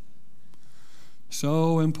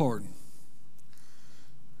 So important.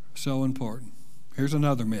 So important. Here's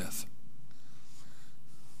another myth.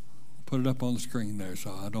 Put it up on the screen there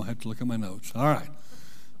so I don't have to look at my notes. All right.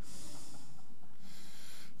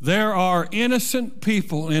 There are innocent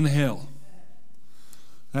people in hell.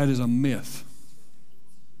 That is a myth.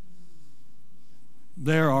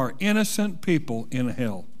 There are innocent people in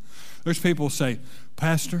hell. There's people who say,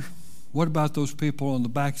 Pastor, what about those people on the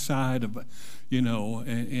backside of,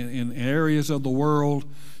 in areas of the world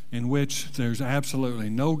in which there's absolutely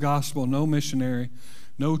no gospel, no missionary,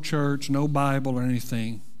 no church, no Bible or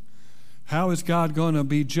anything? How is God going to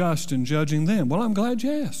be just in judging them? Well, I'm glad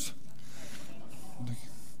you asked.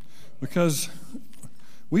 Because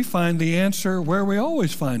we find the answer where we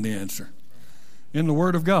always find the answer, in the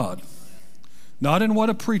Word of God. Not in what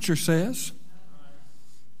a preacher says,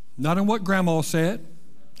 not in what Grandma said,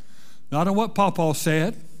 not in what Pawpaw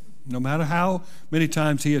said, no matter how many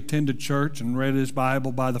times he attended church and read his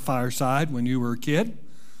Bible by the fireside when you were a kid.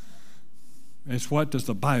 It's what does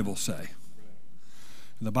the Bible say?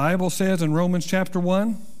 The Bible says in Romans chapter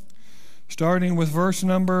 1, starting with verse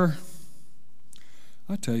number,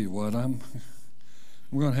 I tell you what, I'm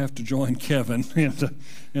going to have to join Kevin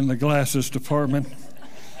in the glasses department.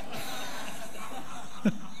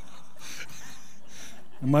 I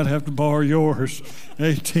might have to borrow yours.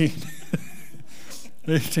 18.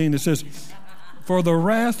 18, it says, for the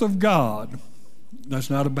wrath of God,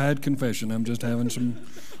 that's not a bad confession. I'm just having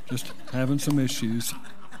some issues.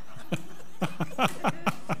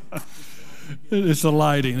 It's the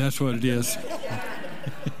lighting, that's what it is.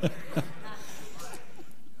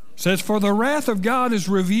 Says, for the wrath of God is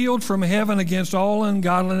revealed from heaven against all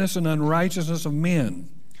ungodliness and unrighteousness of men,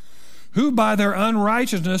 who by their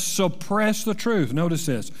unrighteousness suppress the truth. Notice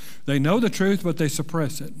this. They know the truth, but they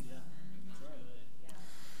suppress it.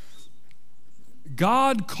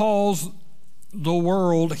 God calls the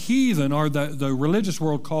world heathen, or the religious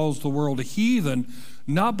world calls the world heathen,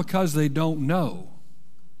 not because they don't know.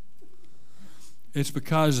 It's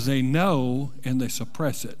because they know and they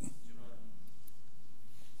suppress it.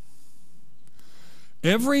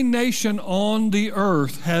 Every nation on the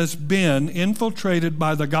earth has been infiltrated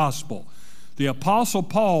by the gospel. The Apostle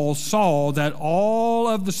Paul saw that all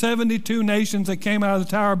of the 72 nations that came out of the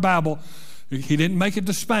Tower of Babel, he didn't make it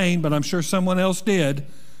to Spain, but I'm sure someone else did,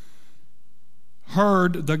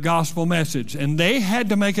 heard the gospel message. And they had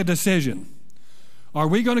to make a decision. Are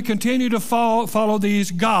we going to continue to follow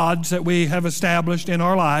these gods that we have established in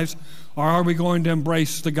our lives, or are we going to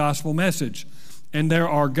embrace the gospel message? And there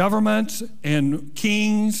are governments and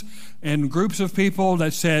kings and groups of people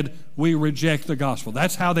that said, we reject the gospel.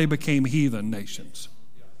 That's how they became heathen nations.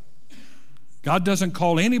 God doesn't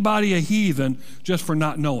call anybody a heathen just for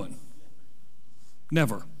not knowing.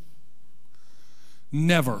 Never.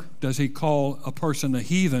 Never does he call a person a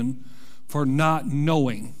heathen for not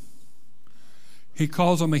knowing. He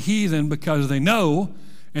calls them a heathen because they know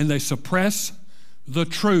and they suppress the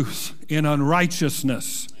truth in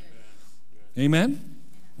unrighteousness. Amen?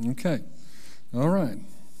 Okay. All right.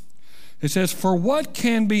 It says, for what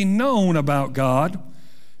can be known about God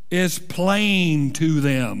is plain to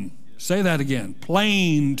them. Say that again.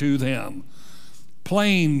 Plain to them.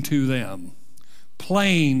 Plain to them.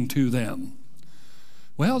 Plain to them.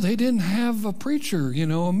 Well, they didn't have a preacher,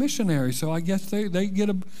 a missionary, so I guess they get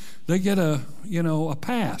a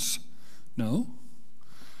pass. No.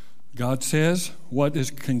 God says what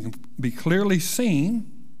can be clearly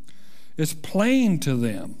seen is plain to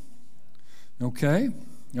them. Okay?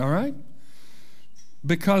 All right?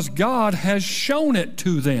 Because God has shown it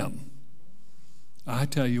to them. I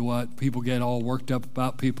tell you what, people get all worked up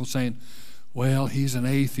about people saying, well, he's an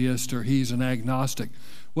atheist or he's an agnostic.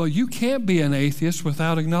 Well, you can't be an atheist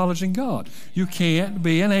without acknowledging God. You can't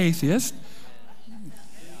be an atheist.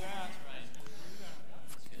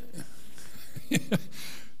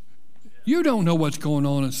 You don't know what's going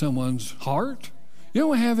on in someone's heart. You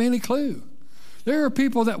don't have any clue. There are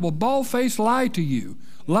people that will bald-faced lie to you,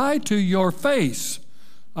 lie to your face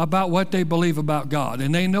about what they believe about God.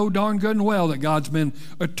 And they know darn good and well that God's been,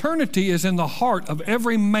 eternity is in the heart of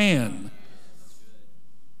every man.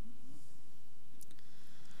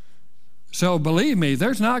 So believe me,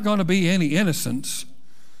 there's not going to be any innocence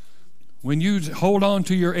when you hold on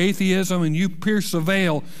to your atheism and you pierce the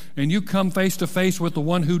veil and you come face to face with the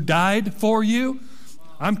one who died for you.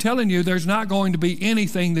 I'm telling you, there's not going to be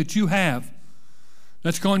anything that you have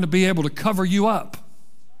that's going to be able to cover you up.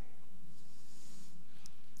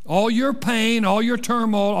 All your pain, all your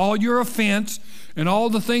turmoil, all your offense, and all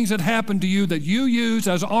the things that happen to you that you use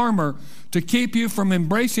as armor to keep you from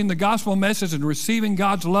embracing the gospel message and receiving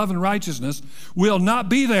God's love and righteousness will not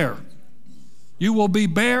be there. You will be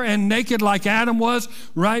bare and naked like Adam was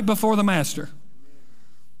right before the Master.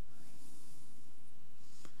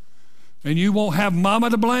 And you won't have mama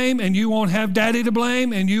to blame, and you won't have daddy to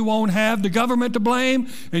blame, and you won't have the government to blame,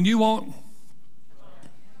 and you won't.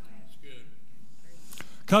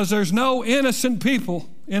 Because there's no innocent people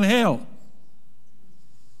in hell.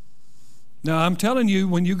 Now, I'm telling you,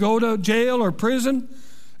 when you go to jail or prison,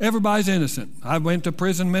 everybody's innocent. I went to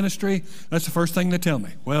prison ministry. That's the first thing they tell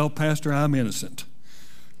me. Well, Pastor, I'm innocent.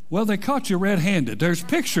 Well, they caught you red-handed. There's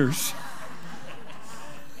pictures.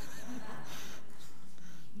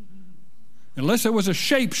 Unless it was a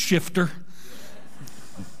shapeshifter.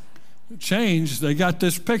 Changed. They got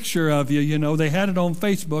this picture of you. They had it on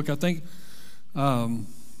Facebook. I think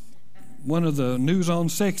one of the News on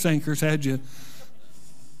 6 anchors had you.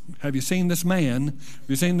 Have you seen this man? Have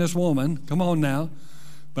you seen this woman? Come on now.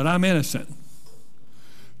 But I'm innocent.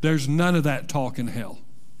 There's none of that talk in hell.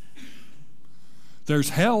 There's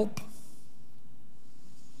help.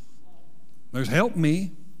 There's help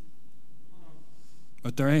me.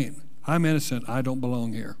 But there ain't. I'm innocent. I don't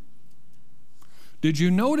belong here. Did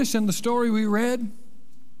you notice in the story we read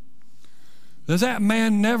that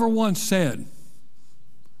man never once said,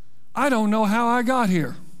 I don't know how I got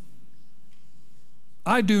here.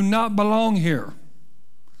 I do not belong here.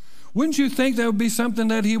 Wouldn't you think that would be something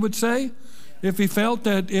that he would say if he felt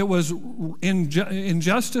that it was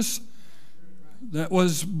injustice that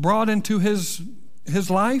was brought into his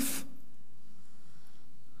life?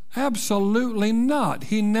 Absolutely not.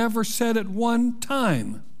 He never said it one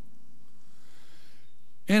time.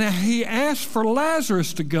 And he asked for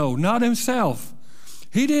Lazarus to go, not himself.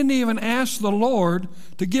 He didn't even ask the Lord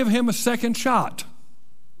to give him a second shot.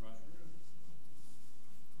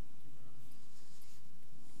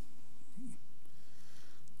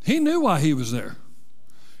 He knew why he was there.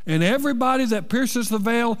 And everybody that pierces the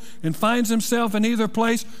veil and finds himself in either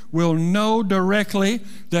place will know directly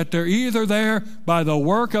that they're either there by the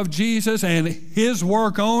work of Jesus and his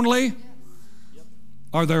work only,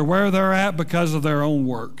 or they're where they're at because of their own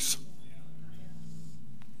works.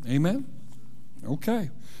 Amen? Okay.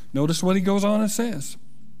 Notice what he goes on and says.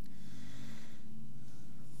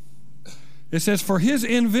 It says, for his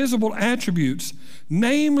invisible attributes,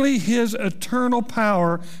 namely his eternal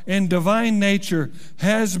power and divine nature,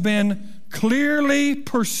 has been clearly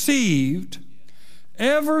perceived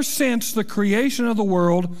ever since the creation of the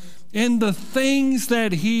world in the things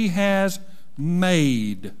that he has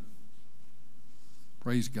made.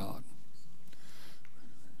 Praise God.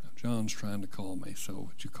 John's trying to call me, so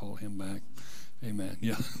would you call him back? Amen.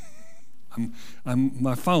 Yeah.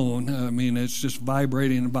 My phone, it's just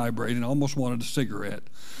vibrating and vibrating. I almost wanted a cigarette.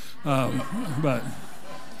 But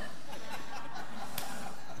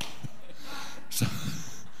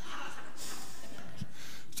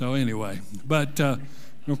so anyway, but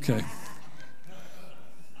okay.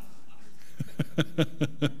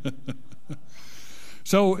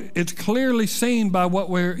 So it's clearly seen by what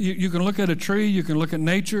you can look at a tree, you can look at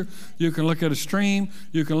nature, you can look at a stream,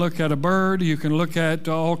 you can look at a bird, you can look at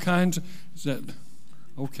all kinds. Is that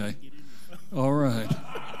okay? All right.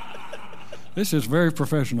 This is very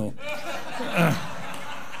professional.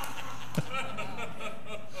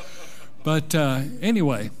 But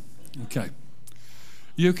anyway, okay.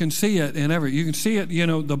 You can see it in you can see it,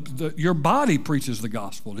 your body preaches the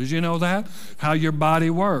gospel. Did you know that? How your body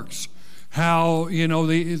works. How,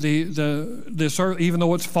 this earth, even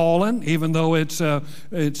though it's fallen, even though it's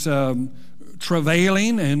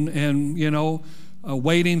travailing and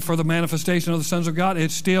waiting for the manifestation of the sons of God,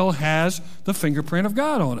 it still has the fingerprint of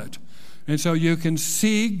God on it. And so you can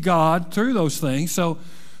see God through those things. So,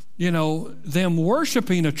 them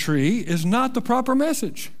worshiping a tree is not the proper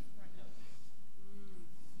message.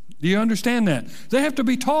 Do you understand that? They have to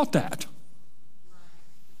be taught that.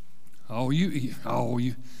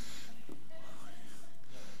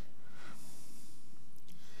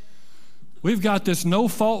 We've got this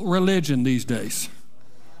no-fault religion these days.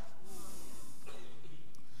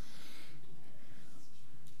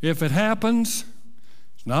 If it happens,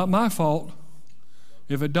 it's not my fault.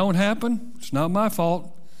 If it don't happen, it's not my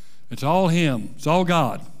fault. It's all him. It's all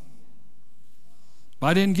God. If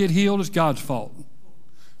I didn't get healed, it's God's fault.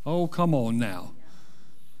 Oh, come on now.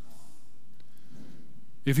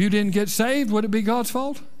 If you didn't get saved, would it be God's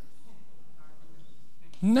fault?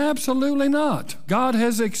 Absolutely not. God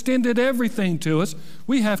has extended everything to us.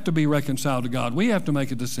 We have to be reconciled to God. We have to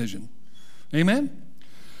make a decision. Amen?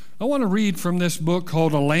 I want to read from this book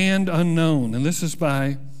called A Land Unknown, and this is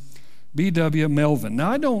by B.W. Melvin.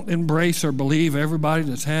 Now, I don't embrace or believe everybody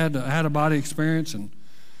that's had a out-of-body experience,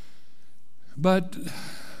 but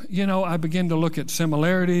I begin to look at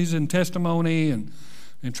similarities in testimony and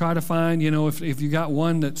try to find, if you got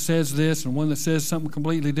one that says this and one that says something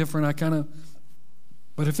completely different,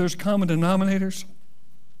 but if there's common denominators,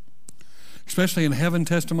 especially in heaven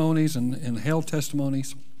testimonies and in hell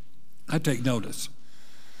testimonies, I take notice.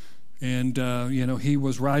 And, he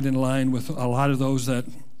was right in line with a lot of those that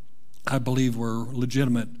I believe were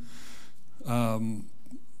legitimate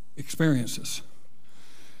experiences.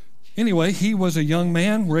 Anyway, he was a young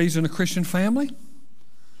man raised in a Christian family,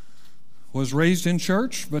 was raised in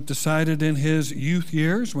church, but decided in his youth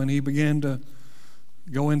years when he began to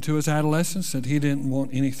go into his adolescence that he didn't want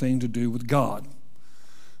anything to do with God.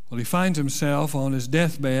 Well, he finds himself on his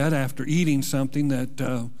deathbed after eating something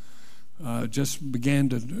that just began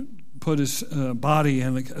to put his body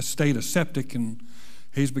in a state of septic, and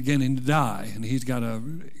he's beginning to die. And he's got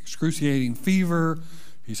an excruciating fever.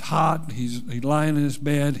 He's hot. He's lying in his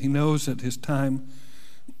bed. He knows that his time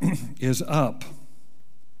is up.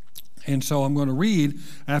 And so I'm going to read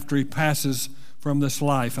after he passes from this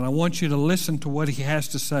life. And I want you to listen to what he has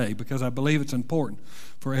to say, because I believe it's important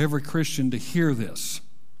for every Christian to hear this,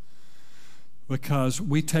 because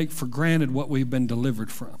we take for granted what we've been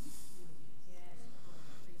delivered from.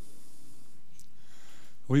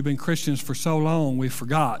 We've been Christians for so long, we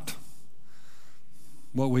forgot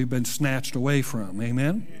what we've been snatched away from.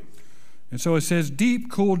 Amen? And so it says, deep,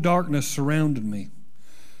 cool darkness surrounded me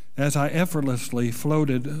as I effortlessly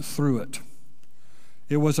floated through it.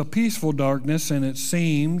 It was a peaceful darkness, and it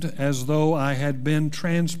seemed as though I had been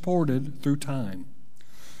transported through time,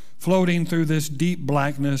 floating through this deep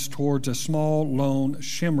blackness towards a small, lone,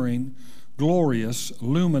 shimmering, glorious,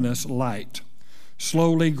 luminous light,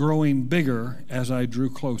 slowly growing bigger as I drew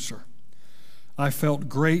closer. I felt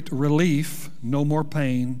great relief, no more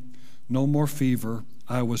pain, no more fever.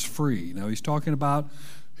 I was free. Now he's talking about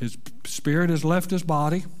his spirit has left his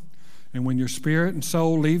body. And when your spirit and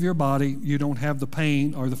soul leave your body, you don't have the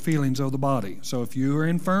pain or the feelings of the body. So if you are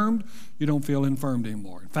infirmed, you don't feel infirmed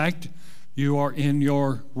anymore. In fact, you are in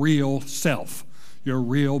your real self, your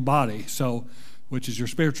real body, which is your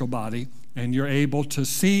spiritual body, and you're able to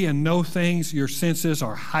see and know things. Your senses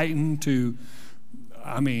are heightened to,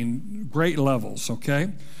 great levels, okay?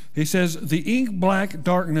 He says, the ink-black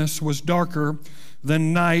darkness was darker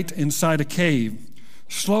than night inside a cave.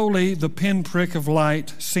 Slowly, the pinprick of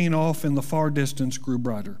light seen off in the far distance grew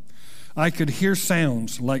brighter. I could hear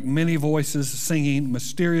sounds like many voices singing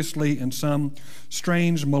mysteriously in some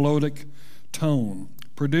strange melodic tone,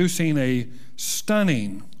 producing a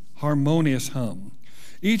stunning, harmonious hum.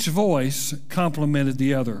 Each voice complemented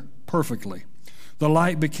the other perfectly. The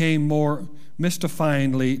light became more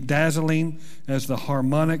mystifyingly dazzling as the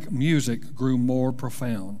harmonic music grew more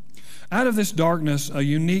profound. Out of this darkness, a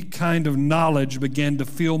unique kind of knowledge began to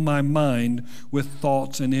fill my mind with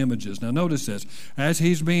thoughts and images. Now notice this. As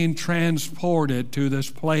he's being transported to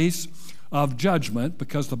this place of judgment,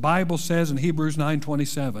 because the Bible says in Hebrews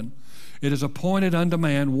 9:27, it is appointed unto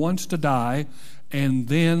man once to die, and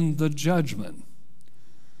then the judgment.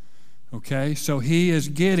 Okay, so he is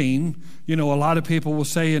getting, a lot of people will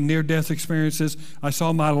say in near-death experiences, I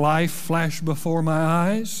saw my life flash before my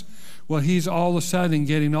eyes. Well, he's all of a sudden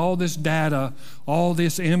getting all this data, all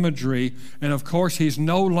this imagery, and of course he's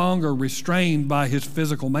no longer restrained by his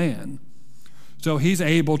physical man. So he's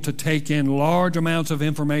able to take in large amounts of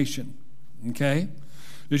information, okay?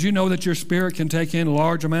 Did you know that your spirit can take in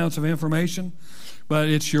large amounts of information? But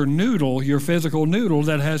it's your noodle, your physical noodle,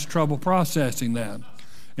 that has trouble processing that.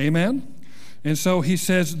 Amen? And so he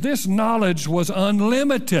says, this knowledge was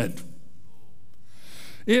unlimited.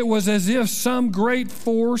 It was as if some great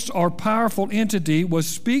force or powerful entity was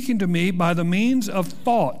speaking to me by the means of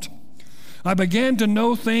thought. I began to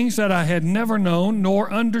know things that I had never known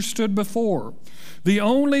nor understood before. The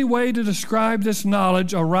only way to describe this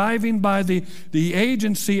knowledge arriving by the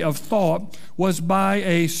agency of thought was by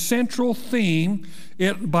a central theme.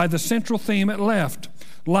 By the central theme it left,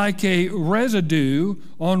 like a residue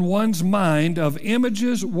on one's mind of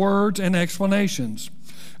images, words, and explanations.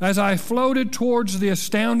 As I floated towards the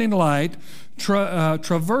astounding light,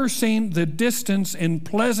 traversing the distance in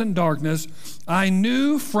pleasant darkness, I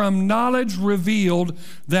knew from knowledge revealed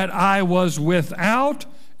that I was without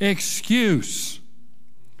excuse.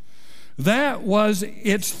 That was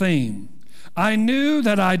its theme. I knew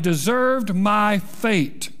that I deserved my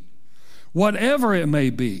fate, whatever it may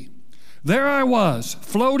be. There I was,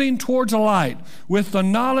 floating towards a light, with the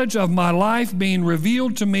knowledge of my life being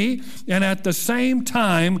revealed to me, and at the same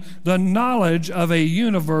time, the knowledge of a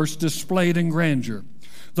universe displayed in grandeur.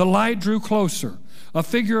 The light drew closer. A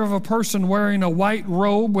figure of a person wearing a white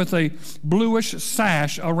robe with a bluish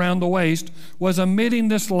sash around the waist was emitting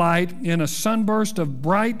this light in a sunburst of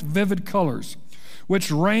bright, vivid colors, which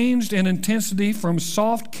ranged in intensity from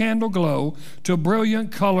soft candle glow to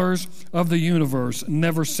brilliant colors of the universe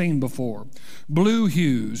never seen before, blue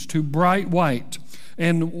hues to bright white,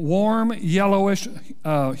 and warm yellowish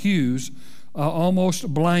hues,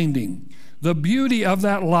 almost blinding. The beauty of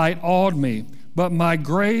that light awed me, but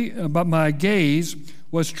my gaze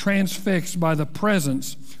was transfixed by the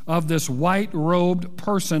presence of this white-robed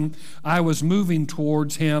person. I was moving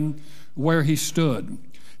towards him where he stood.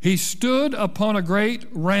 He stood upon a great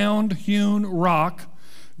round-hewn rock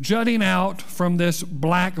jutting out from this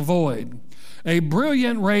black void. A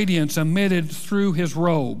brilliant radiance emitted through his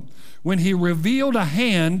robe. When he revealed a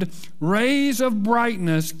hand, rays of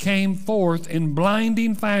brightness came forth in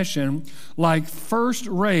blinding fashion like first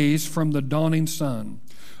rays from the dawning sun.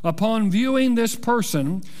 Upon viewing this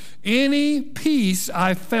person, any peace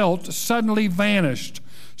I felt suddenly vanished.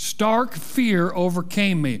 Stark fear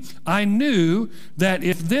overcame me. I knew that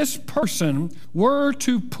if this person were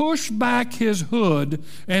to push back his hood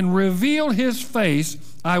and reveal his face,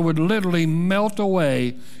 I would literally melt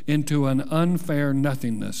away into an unfair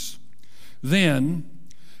nothingness. Then,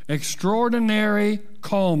 extraordinary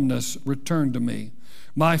calmness returned to me.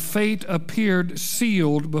 My fate appeared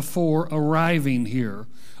sealed before arriving here.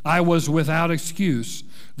 I was without excuse.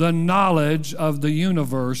 The knowledge of the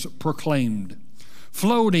universe proclaimed.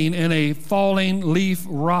 Floating in a falling leaf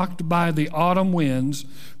rocked by the autumn winds,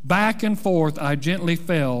 back and forth I gently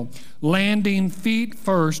fell, landing feet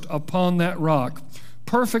first upon that rock.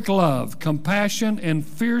 Perfect love, compassion, and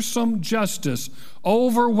fearsome justice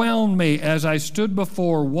overwhelmed me as I stood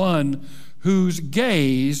before one whose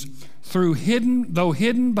gaze, though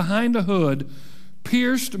hidden behind a hood,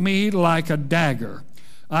 pierced me like a dagger.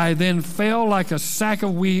 I then fell like a sack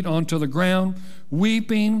of wheat onto the ground,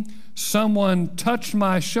 weeping. Someone touched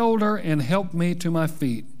my shoulder and helped me to my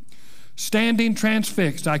feet. Standing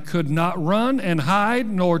transfixed, I could not run and hide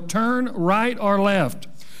nor turn right or left.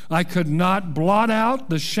 I could not blot out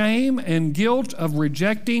the shame and guilt of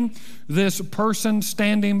rejecting this person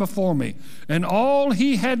standing before me and all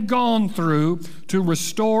he had gone through to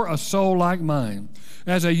restore a soul like mine.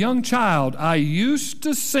 As a young child, I used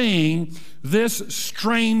to sing this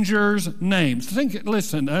stranger's name.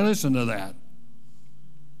 Listen to that.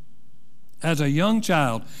 As a young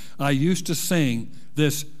child, I used to sing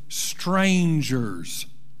this stranger's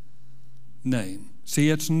name. See,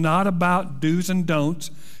 it's not about do's and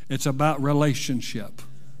don'ts. It's about relationship.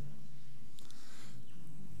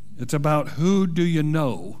 It's about who do you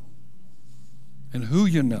know and who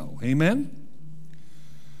you know. Amen?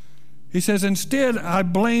 He says, instead, I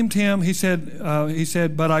blamed him. He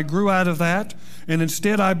said, but I grew out of that. And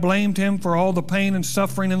instead, I blamed him for all the pain and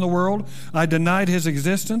suffering in the world. I denied his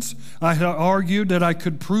existence. I argued that I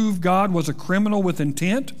could prove God was a criminal with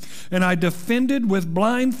intent. And I defended with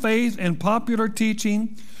blind faith and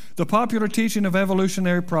the popular teaching of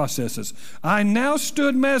evolutionary processes. I now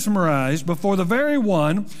stood mesmerized before the very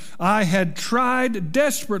one I had tried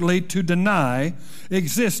desperately to deny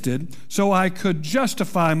existed so I could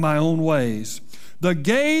justify my own ways. The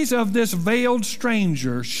gaze of this veiled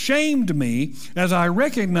stranger shamed me as I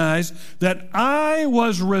recognized that I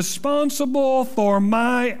was responsible for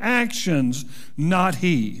my actions, not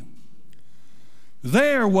he.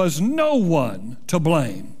 There was no one to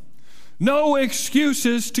blame. No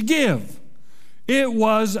excuses to give. It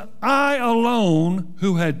was I alone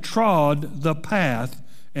who had trod the path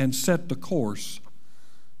and set the course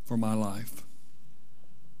for my life.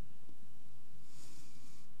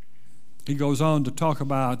 He goes on to talk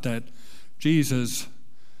about that Jesus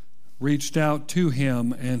reached out to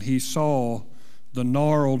him and he saw the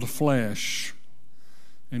gnarled flesh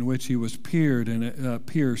in which he was pierced,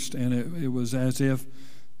 and it was as if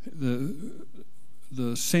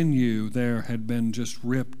the sinew there had been just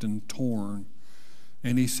ripped and torn.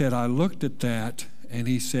 And he said, I looked at that, and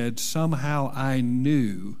he said, somehow I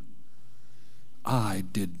knew I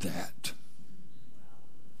did that.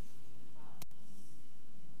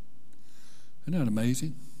 Isn't that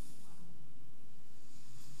amazing?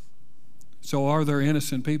 So are there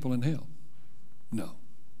innocent people in hell? No.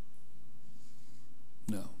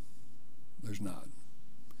 No, there's not.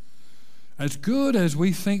 As good as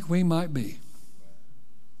we think we might be,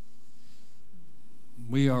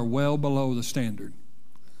 we are well below the standard.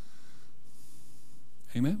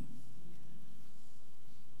 Amen?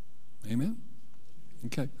 Amen?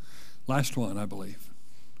 Okay. Last one, I believe.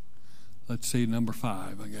 Let's see, number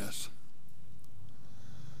 5, I guess.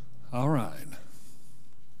 All right.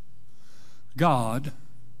 God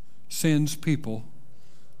sends people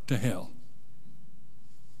to hell.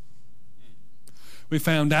 We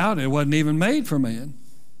found out it wasn't even made for man.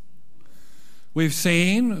 We've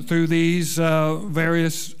seen through these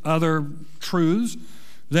various other truths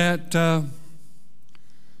that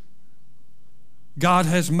God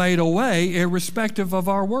has made a way irrespective of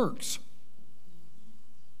our works.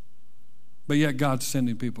 But yet God's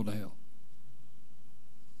sending people to hell.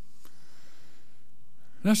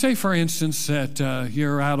 Now say, for instance, that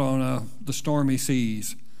you're out on the stormy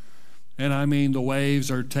seas, and I mean the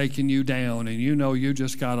waves are taking you down, and you know you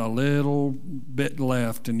just got a little bit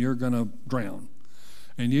left and you're going to drown.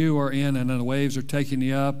 And you are in, and the waves are taking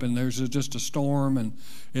you up, and there's just a storm, and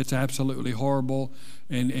it's absolutely horrible,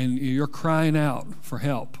 and you're crying out for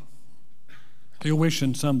help. You're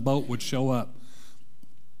wishing some boat would show up,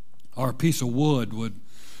 or a piece of wood would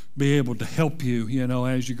be able to help you,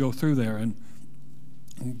 as you go through there. And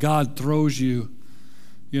God throws you,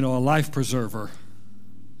 a life preserver,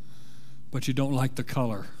 but you don't like the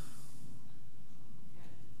color.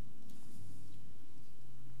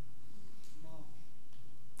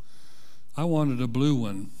 I wanted a blue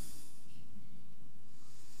one.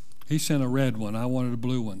 He sent a red one. I wanted a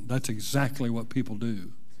blue one. That's exactly what people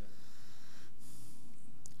do.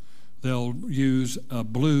 They'll use a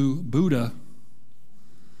blue Buddha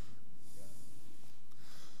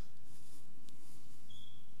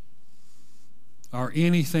or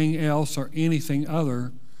anything else or anything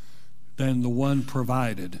other than the one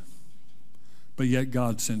provided. But yet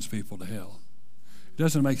God sends people to hell. It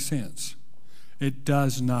doesn't make sense. It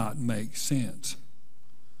does not make sense.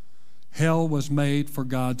 Hell was made for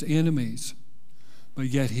God's enemies, but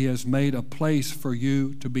yet he has made a place for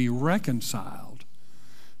you to be reconciled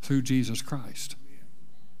through Jesus Christ.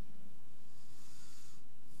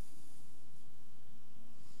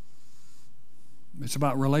 It's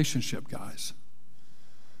about relationship, guys.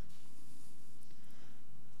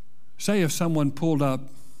 Say if someone pulled up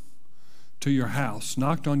to your house,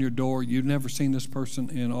 knocked on your door, you'd never seen this person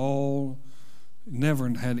never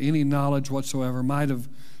had any knowledge whatsoever, might have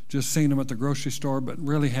just seen them at the grocery store, but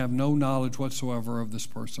really have no knowledge whatsoever of this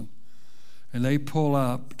person. And they pull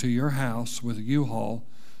up to your house with a U-Haul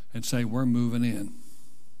and say, we're moving in.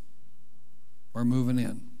 We're moving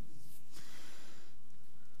in.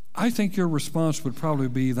 I think your response would probably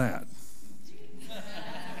be that.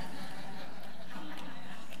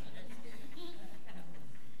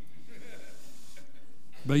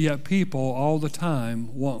 But yet people all the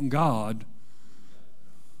time want God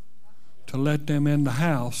to let them in the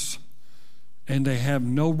house, and they have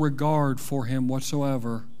no regard for him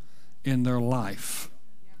whatsoever in their life.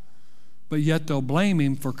 But yet they'll blame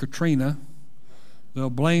him for Katrina. They'll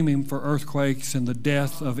blame him for earthquakes and the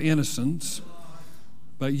death of innocents.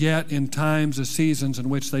 But yet in times and seasons in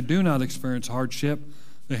which they do not experience hardship,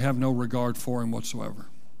 they have no regard for him whatsoever.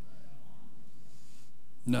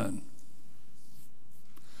 None.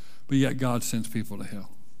 But yet God sends people to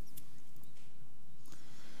hell.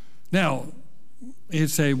 Now,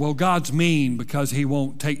 you'd say, well, God's mean because he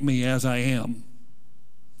won't take me as I am.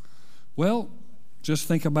 Well, just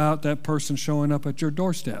think about that person showing up at your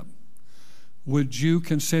doorstep. Would you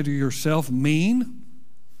consider yourself mean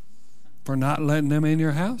for not letting them in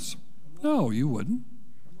your house? No, you wouldn't.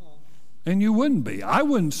 And you wouldn't be. I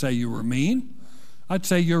wouldn't say you were mean. I'd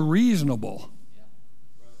say you're reasonable.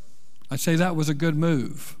 I'd say that was a good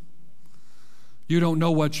move. You don't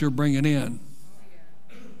know what you're bringing in.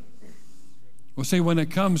 Well, see, when it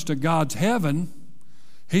comes to God's heaven,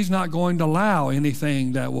 he's not going to allow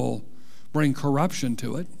anything that will bring corruption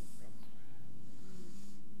to it.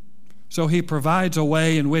 So he provides a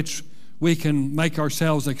way in which we can make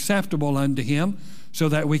ourselves acceptable unto him so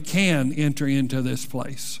that we can enter into this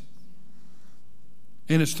place.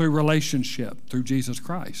 And it's through relationship, through Jesus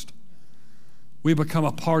Christ. We become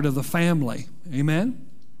a part of the family. Amen?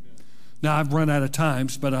 Now, I've run out of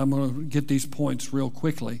times, but I'm going to get these points real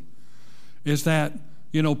quickly. Is that,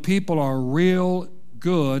 people are real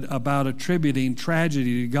good about attributing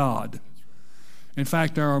tragedy to God. In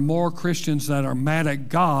fact, there are more Christians that are mad at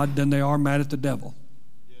God than they are mad at the devil.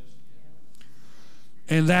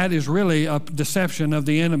 And that is really a deception of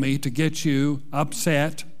the enemy to get you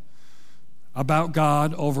upset about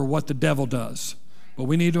God over what the devil does. But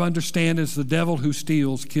we need to understand it's the devil who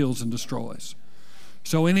steals, kills, and destroys.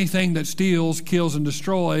 So anything that steals, kills, and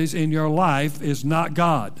destroys in your life is not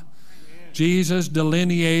God. Amen. Jesus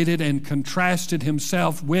delineated and contrasted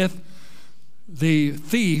himself with the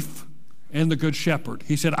thief and the good shepherd.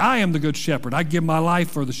 He said, I am the good shepherd. I give my life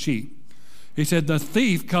for the sheep. He said, the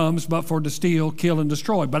thief comes but for to steal, kill, and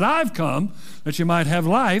destroy. But I've come that you might have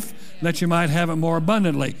life, that you might have it more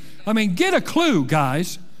abundantly. I mean, get a clue,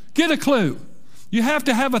 guys. Get a clue. You have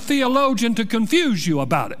to have a theologian to confuse you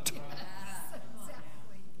about it.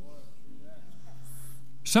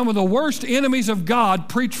 Some of the worst enemies of God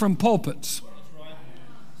preach from pulpits.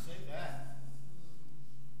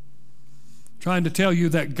 Trying to tell you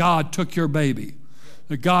that God took your baby,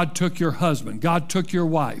 that God took your husband, God took your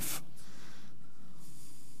wife.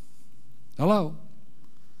 Hello?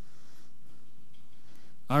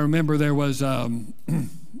 I remember there was a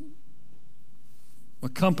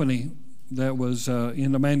company that was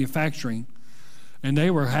in the manufacturing, and they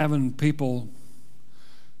were having people,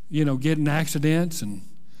 get in accidents and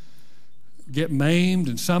get maimed,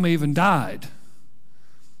 and some even died.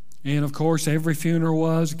 And of course, every funeral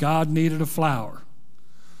was, God needed a flower.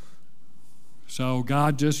 So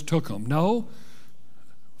God just took them. No,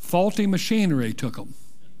 faulty machinery took them.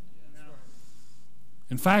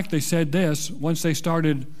 In fact, they said this, once they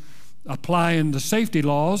started applying the safety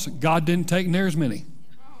laws, God didn't take near as many.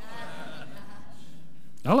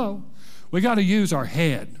 Hello. We got to use our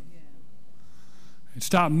head and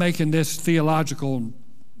stop making this theological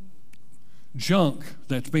junk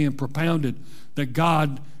that's being propounded that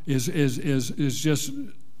God is just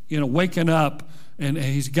waking up and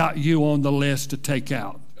he's got you on the list to take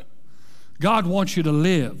out. God wants you to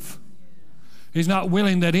live. He's not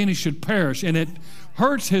willing that any should perish, and it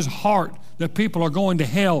hurts his heart that people are going to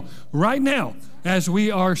hell right now as we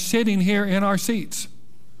are sitting here in our seats.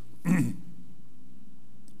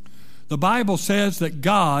 The Bible says that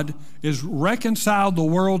God has reconciled the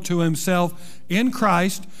world to himself in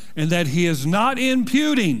Christ, and that he is not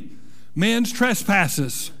imputing men's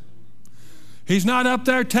trespasses. He's not up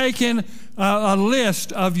there taking a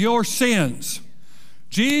list of your sins.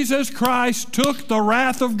 Jesus Christ took the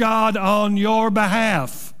wrath of God on your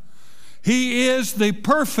behalf. He is the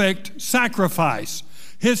perfect sacrifice.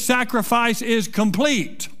 His sacrifice is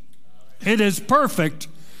complete. It is perfect.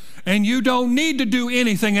 And you don't need to do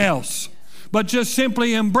anything else, but just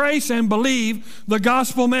simply embrace and believe the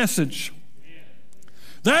gospel message.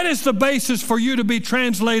 That is the basis for you to be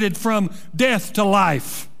translated from death to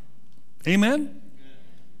life. Amen?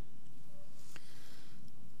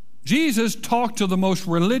 Jesus talked to the most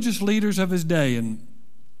religious leaders of his day in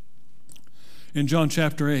John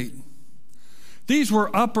chapter 8. These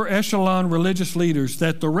were upper echelon religious leaders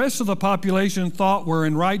that the rest of the population thought were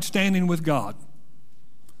in right standing with God.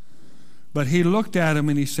 But he looked at them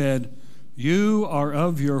and he said, "You are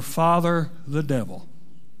of your father, the devil."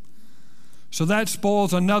 So that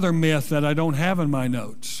spoils another myth that I don't have in my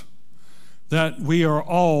notes, that we are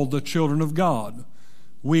all the children of God.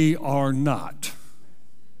 We are not.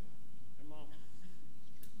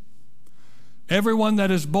 Everyone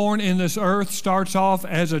that is born in this earth starts off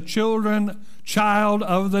as a child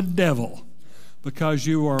of the devil, because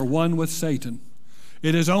you are one with Satan.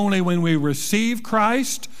 It is only when we receive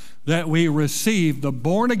Christ that we receive the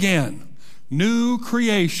born again, new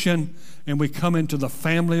creation, and we come into the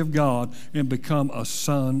family of God and become a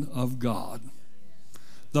son of God.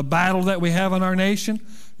 The battle that we have in our nation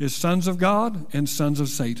is sons of God and sons of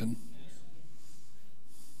Satan.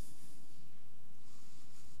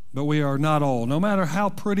 But we are not all. No matter how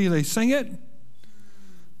pretty they sing it,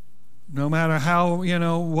 no matter how,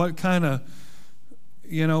 what kind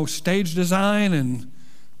of, stage design and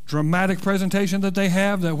dramatic presentation that they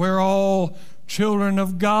have, that we're all children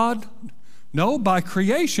of God. No, by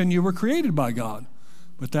creation you were created by God.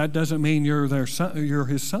 But that doesn't mean you're their son, you're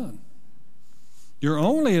his son. You're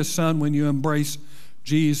only his son when you embrace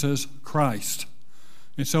Jesus Christ.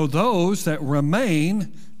 And so those that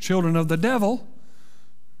remain children of the devil,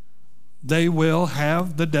 they will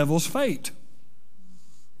have the devil's fate,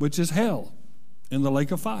 which is hell in the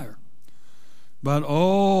lake of fire. But,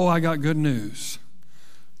 I got good news.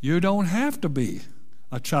 You don't have to be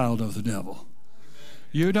a child of the devil.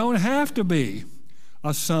 You don't have to be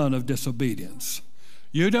a son of disobedience.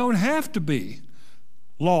 You don't have to be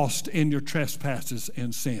lost in your trespasses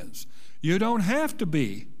and sins. You don't have to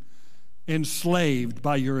be enslaved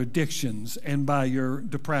by your addictions and by your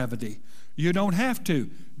depravity. You don't have to.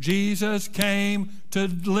 Jesus came to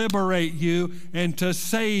liberate you and to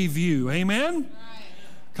save you. Amen? Right.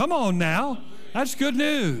 Come on now. That's good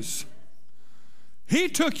news. He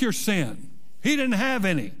took your sin. He didn't have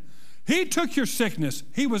any. He took your sickness.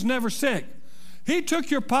 He was never sick. He took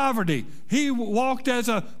your poverty. He walked as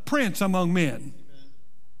a prince among men.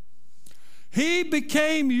 He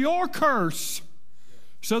became your curse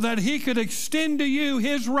so that he could extend to you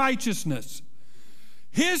his righteousness.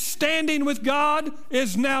 His standing with God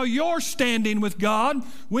is now your standing with God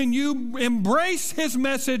when you embrace his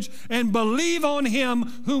message and believe on him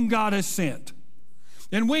whom God has sent.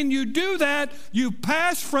 And when you do that, you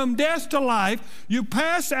pass from death to life. You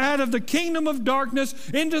pass out of the kingdom of darkness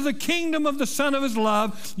into the kingdom of the Son of his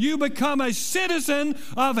love. You become a citizen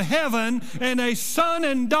of heaven and a son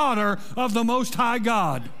and daughter of the Most High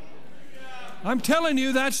God. I'm telling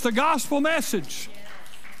you, that's the gospel message.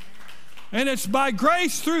 And it's by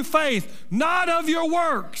grace through faith, not of your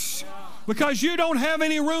works, because you don't have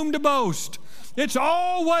any room to boast. It's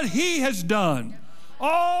all what he has done.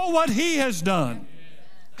 All what he has done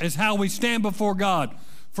is how we stand before God,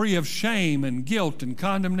 free of shame and guilt and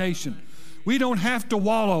condemnation. We don't have to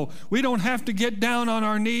wallow. We don't have to get down on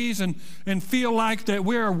our knees and feel like that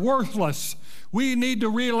we're worthless. We need to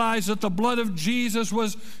realize that the blood of Jesus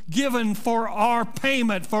was given for our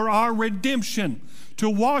payment, for our redemption, to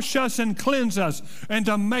wash us and cleanse us and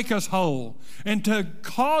to make us whole and to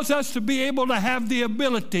cause us to be able to have the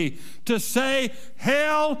ability to say,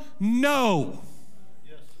 hell no.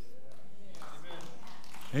 Yes.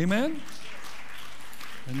 Amen. Amen?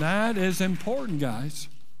 And that is important, guys.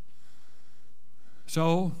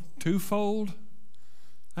 So, twofold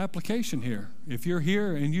application here. If you're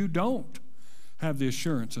here and you don't have the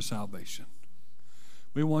assurance of salvation,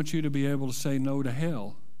 we want you to be able to say no to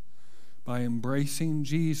hell by embracing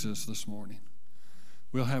Jesus this morning.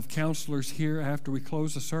 We'll have counselors here after we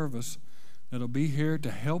close the service that'll be here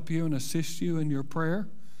to help you and assist you in your prayer.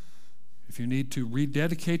 If you need to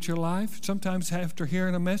rededicate your life, sometimes after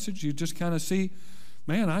hearing a message, you just kind of see,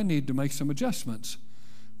 man, I need to make some adjustments.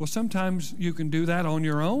 Well, sometimes you can do that on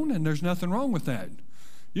your own, and there's nothing wrong with that.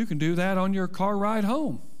 You can do that on your car ride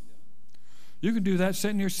home. You can do that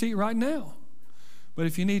sitting in your seat right now. But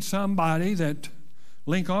if you need somebody that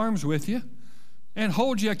link arms with you and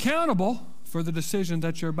hold you accountable for the decision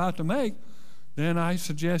that you're about to make, then I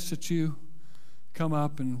suggest that you come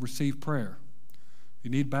up and receive prayer. If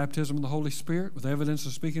you need baptism of the Holy Spirit with evidence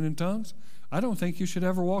of speaking in tongues, I don't think you should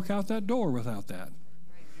ever walk out that door without that.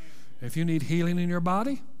 If you need healing in your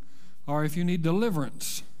body, or if you need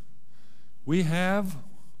deliverance, we have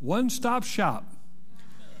one-stop shop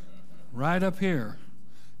right up here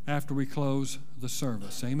after we close the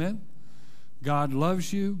service. Amen? God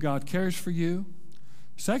loves you. God cares for you.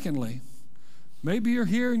 Secondly, maybe you're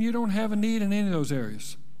here and you don't have a need in any of those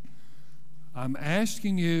areas. I'm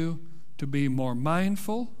asking you to be more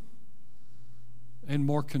mindful and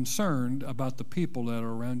more concerned about the people that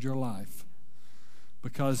are around your life.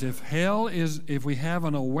 Because if we have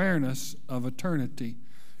an awareness of eternity,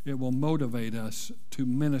 it will motivate us to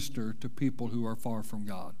minister to people who are far from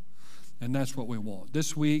God. And that's what we want.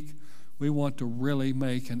 This week, we want to really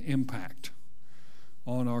make an impact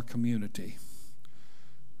on our community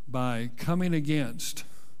by coming against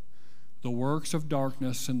the works of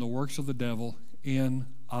darkness and the works of the devil in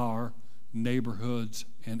our neighborhoods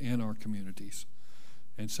and in our communities.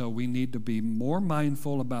 And so we need to be more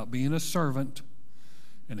mindful about being a servant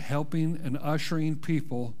and helping and ushering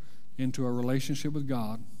people into a relationship with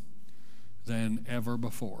God than ever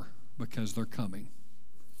before, because they're coming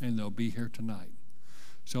and they'll be here tonight.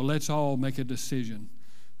 So let's all make a decision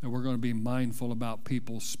that we're going to be mindful about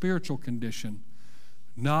people's spiritual condition,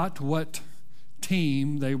 not what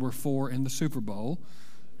team they were for in the Super Bowl,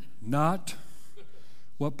 not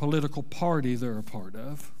what political party they're a part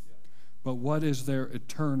of, but what is their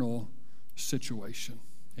eternal situation.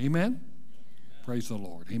 Amen? Praise the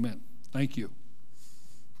Lord. Amen. Thank you.